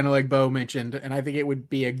do, kind of like Bo mentioned. And I think it would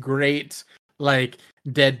be a great, like,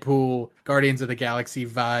 Deadpool, Guardians of the Galaxy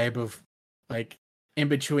vibe of, like, in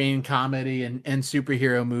between comedy and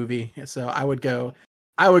superhero movie. So I would go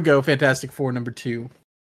Fantastic Four number 2.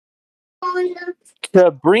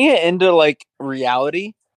 To bring it into like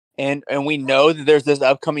reality, and we know that there's this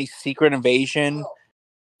upcoming Secret Invasion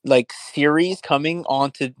like series coming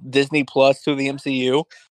onto Disney Plus through the MCU.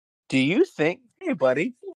 Do you think, hey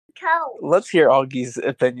buddy, let's hear Augie's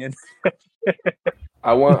opinion.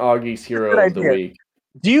 I want Augie's hero of the week.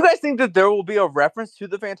 Do you guys think that there will be a reference to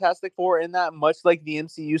the Fantastic Four in that, much like the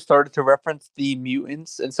MCU started to reference the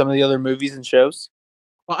mutants in some of the other movies and shows?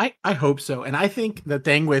 Well, I hope so. And I think the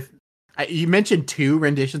thing with, you mentioned 2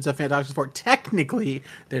 renditions of Fantastic Four. Technically,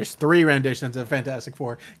 there's 3 renditions of Fantastic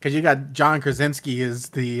Four, because you got John Krasinski as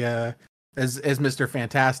the as Mr.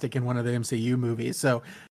 Fantastic in one of the MCU movies. So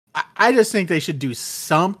I just think they should do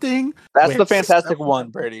something. That's the Fantastic one,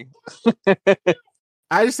 Brady.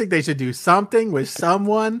 I just think they should do something with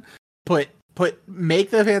someone. Make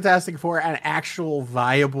the Fantastic Four an actual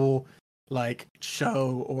viable like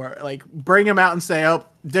show, or like bring them out and say, oh,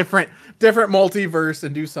 different multiverse,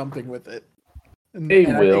 and do something with it. They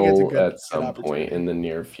will at some point in the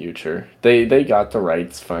near future. They got the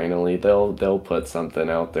rights finally. They'll put something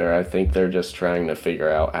out there. I think they're just trying to figure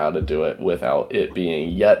out how to do it without it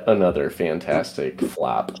being yet another fantastic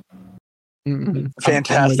flop. Mm-hmm.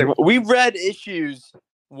 Fantastic. We read issues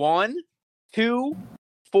 1, 2,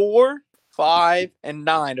 4, 5, and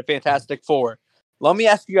 9 of Fantastic Four. Let me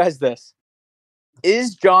ask you guys this.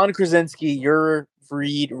 Is John Krasinski your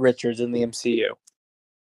Reed Richards in the MCU?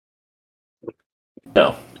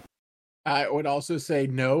 No. I would also say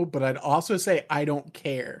no, but I'd also say I don't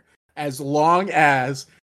care. As long as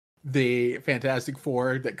the Fantastic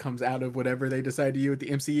Four that comes out of whatever they decide to do with the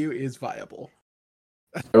MCU is viable.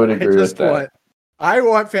 I would agree with that. I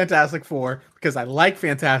want Fantastic Four because I like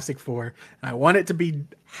Fantastic Four, and I want it to be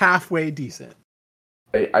halfway decent.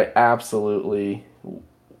 I absolutely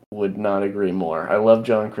would not agree more. I love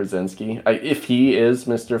John Krasinski. If he is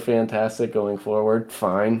Mr. Fantastic going forward,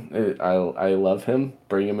 fine. I love him.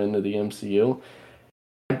 Bring him into the MCU.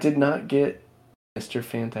 I did not get Mr.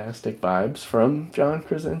 Fantastic vibes from John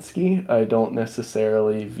Krasinski. I don't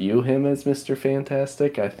necessarily view him as Mr.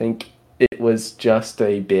 Fantastic. I think it was just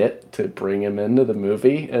a bit to bring him into the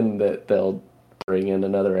movie, and that they'll bring in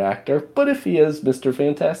another actor. But if he is Mr.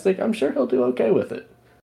 Fantastic, I'm sure he'll do okay with it.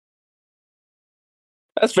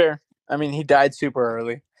 That's fair. I mean, he died super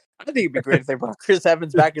early. I think it'd be great if they brought Chris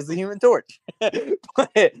Evans back as the Human Torch.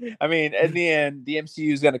 But, I mean, in the end, the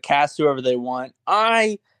MCU is going to cast whoever they want.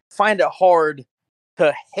 I find it hard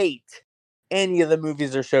to hate any of the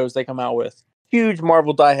movies or shows they come out with. Huge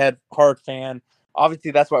Marvel die-hard fan.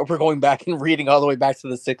 Obviously, that's why we're going back and reading all the way back to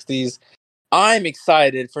the 60s. I'm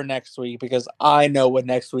excited for next week because I know what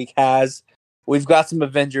next week has. We've got some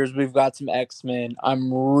Avengers. We've got some X-Men.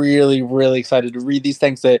 I'm really, really excited to read these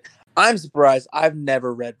things that I'm surprised I've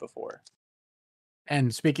never read before.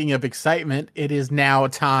 And speaking of excitement, it is now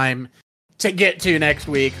time to get to next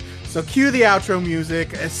week. So cue the outro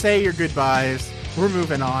music, say your goodbyes. We're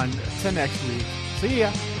moving on to next week. See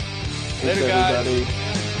ya. Thanks, Later, guys. everybody.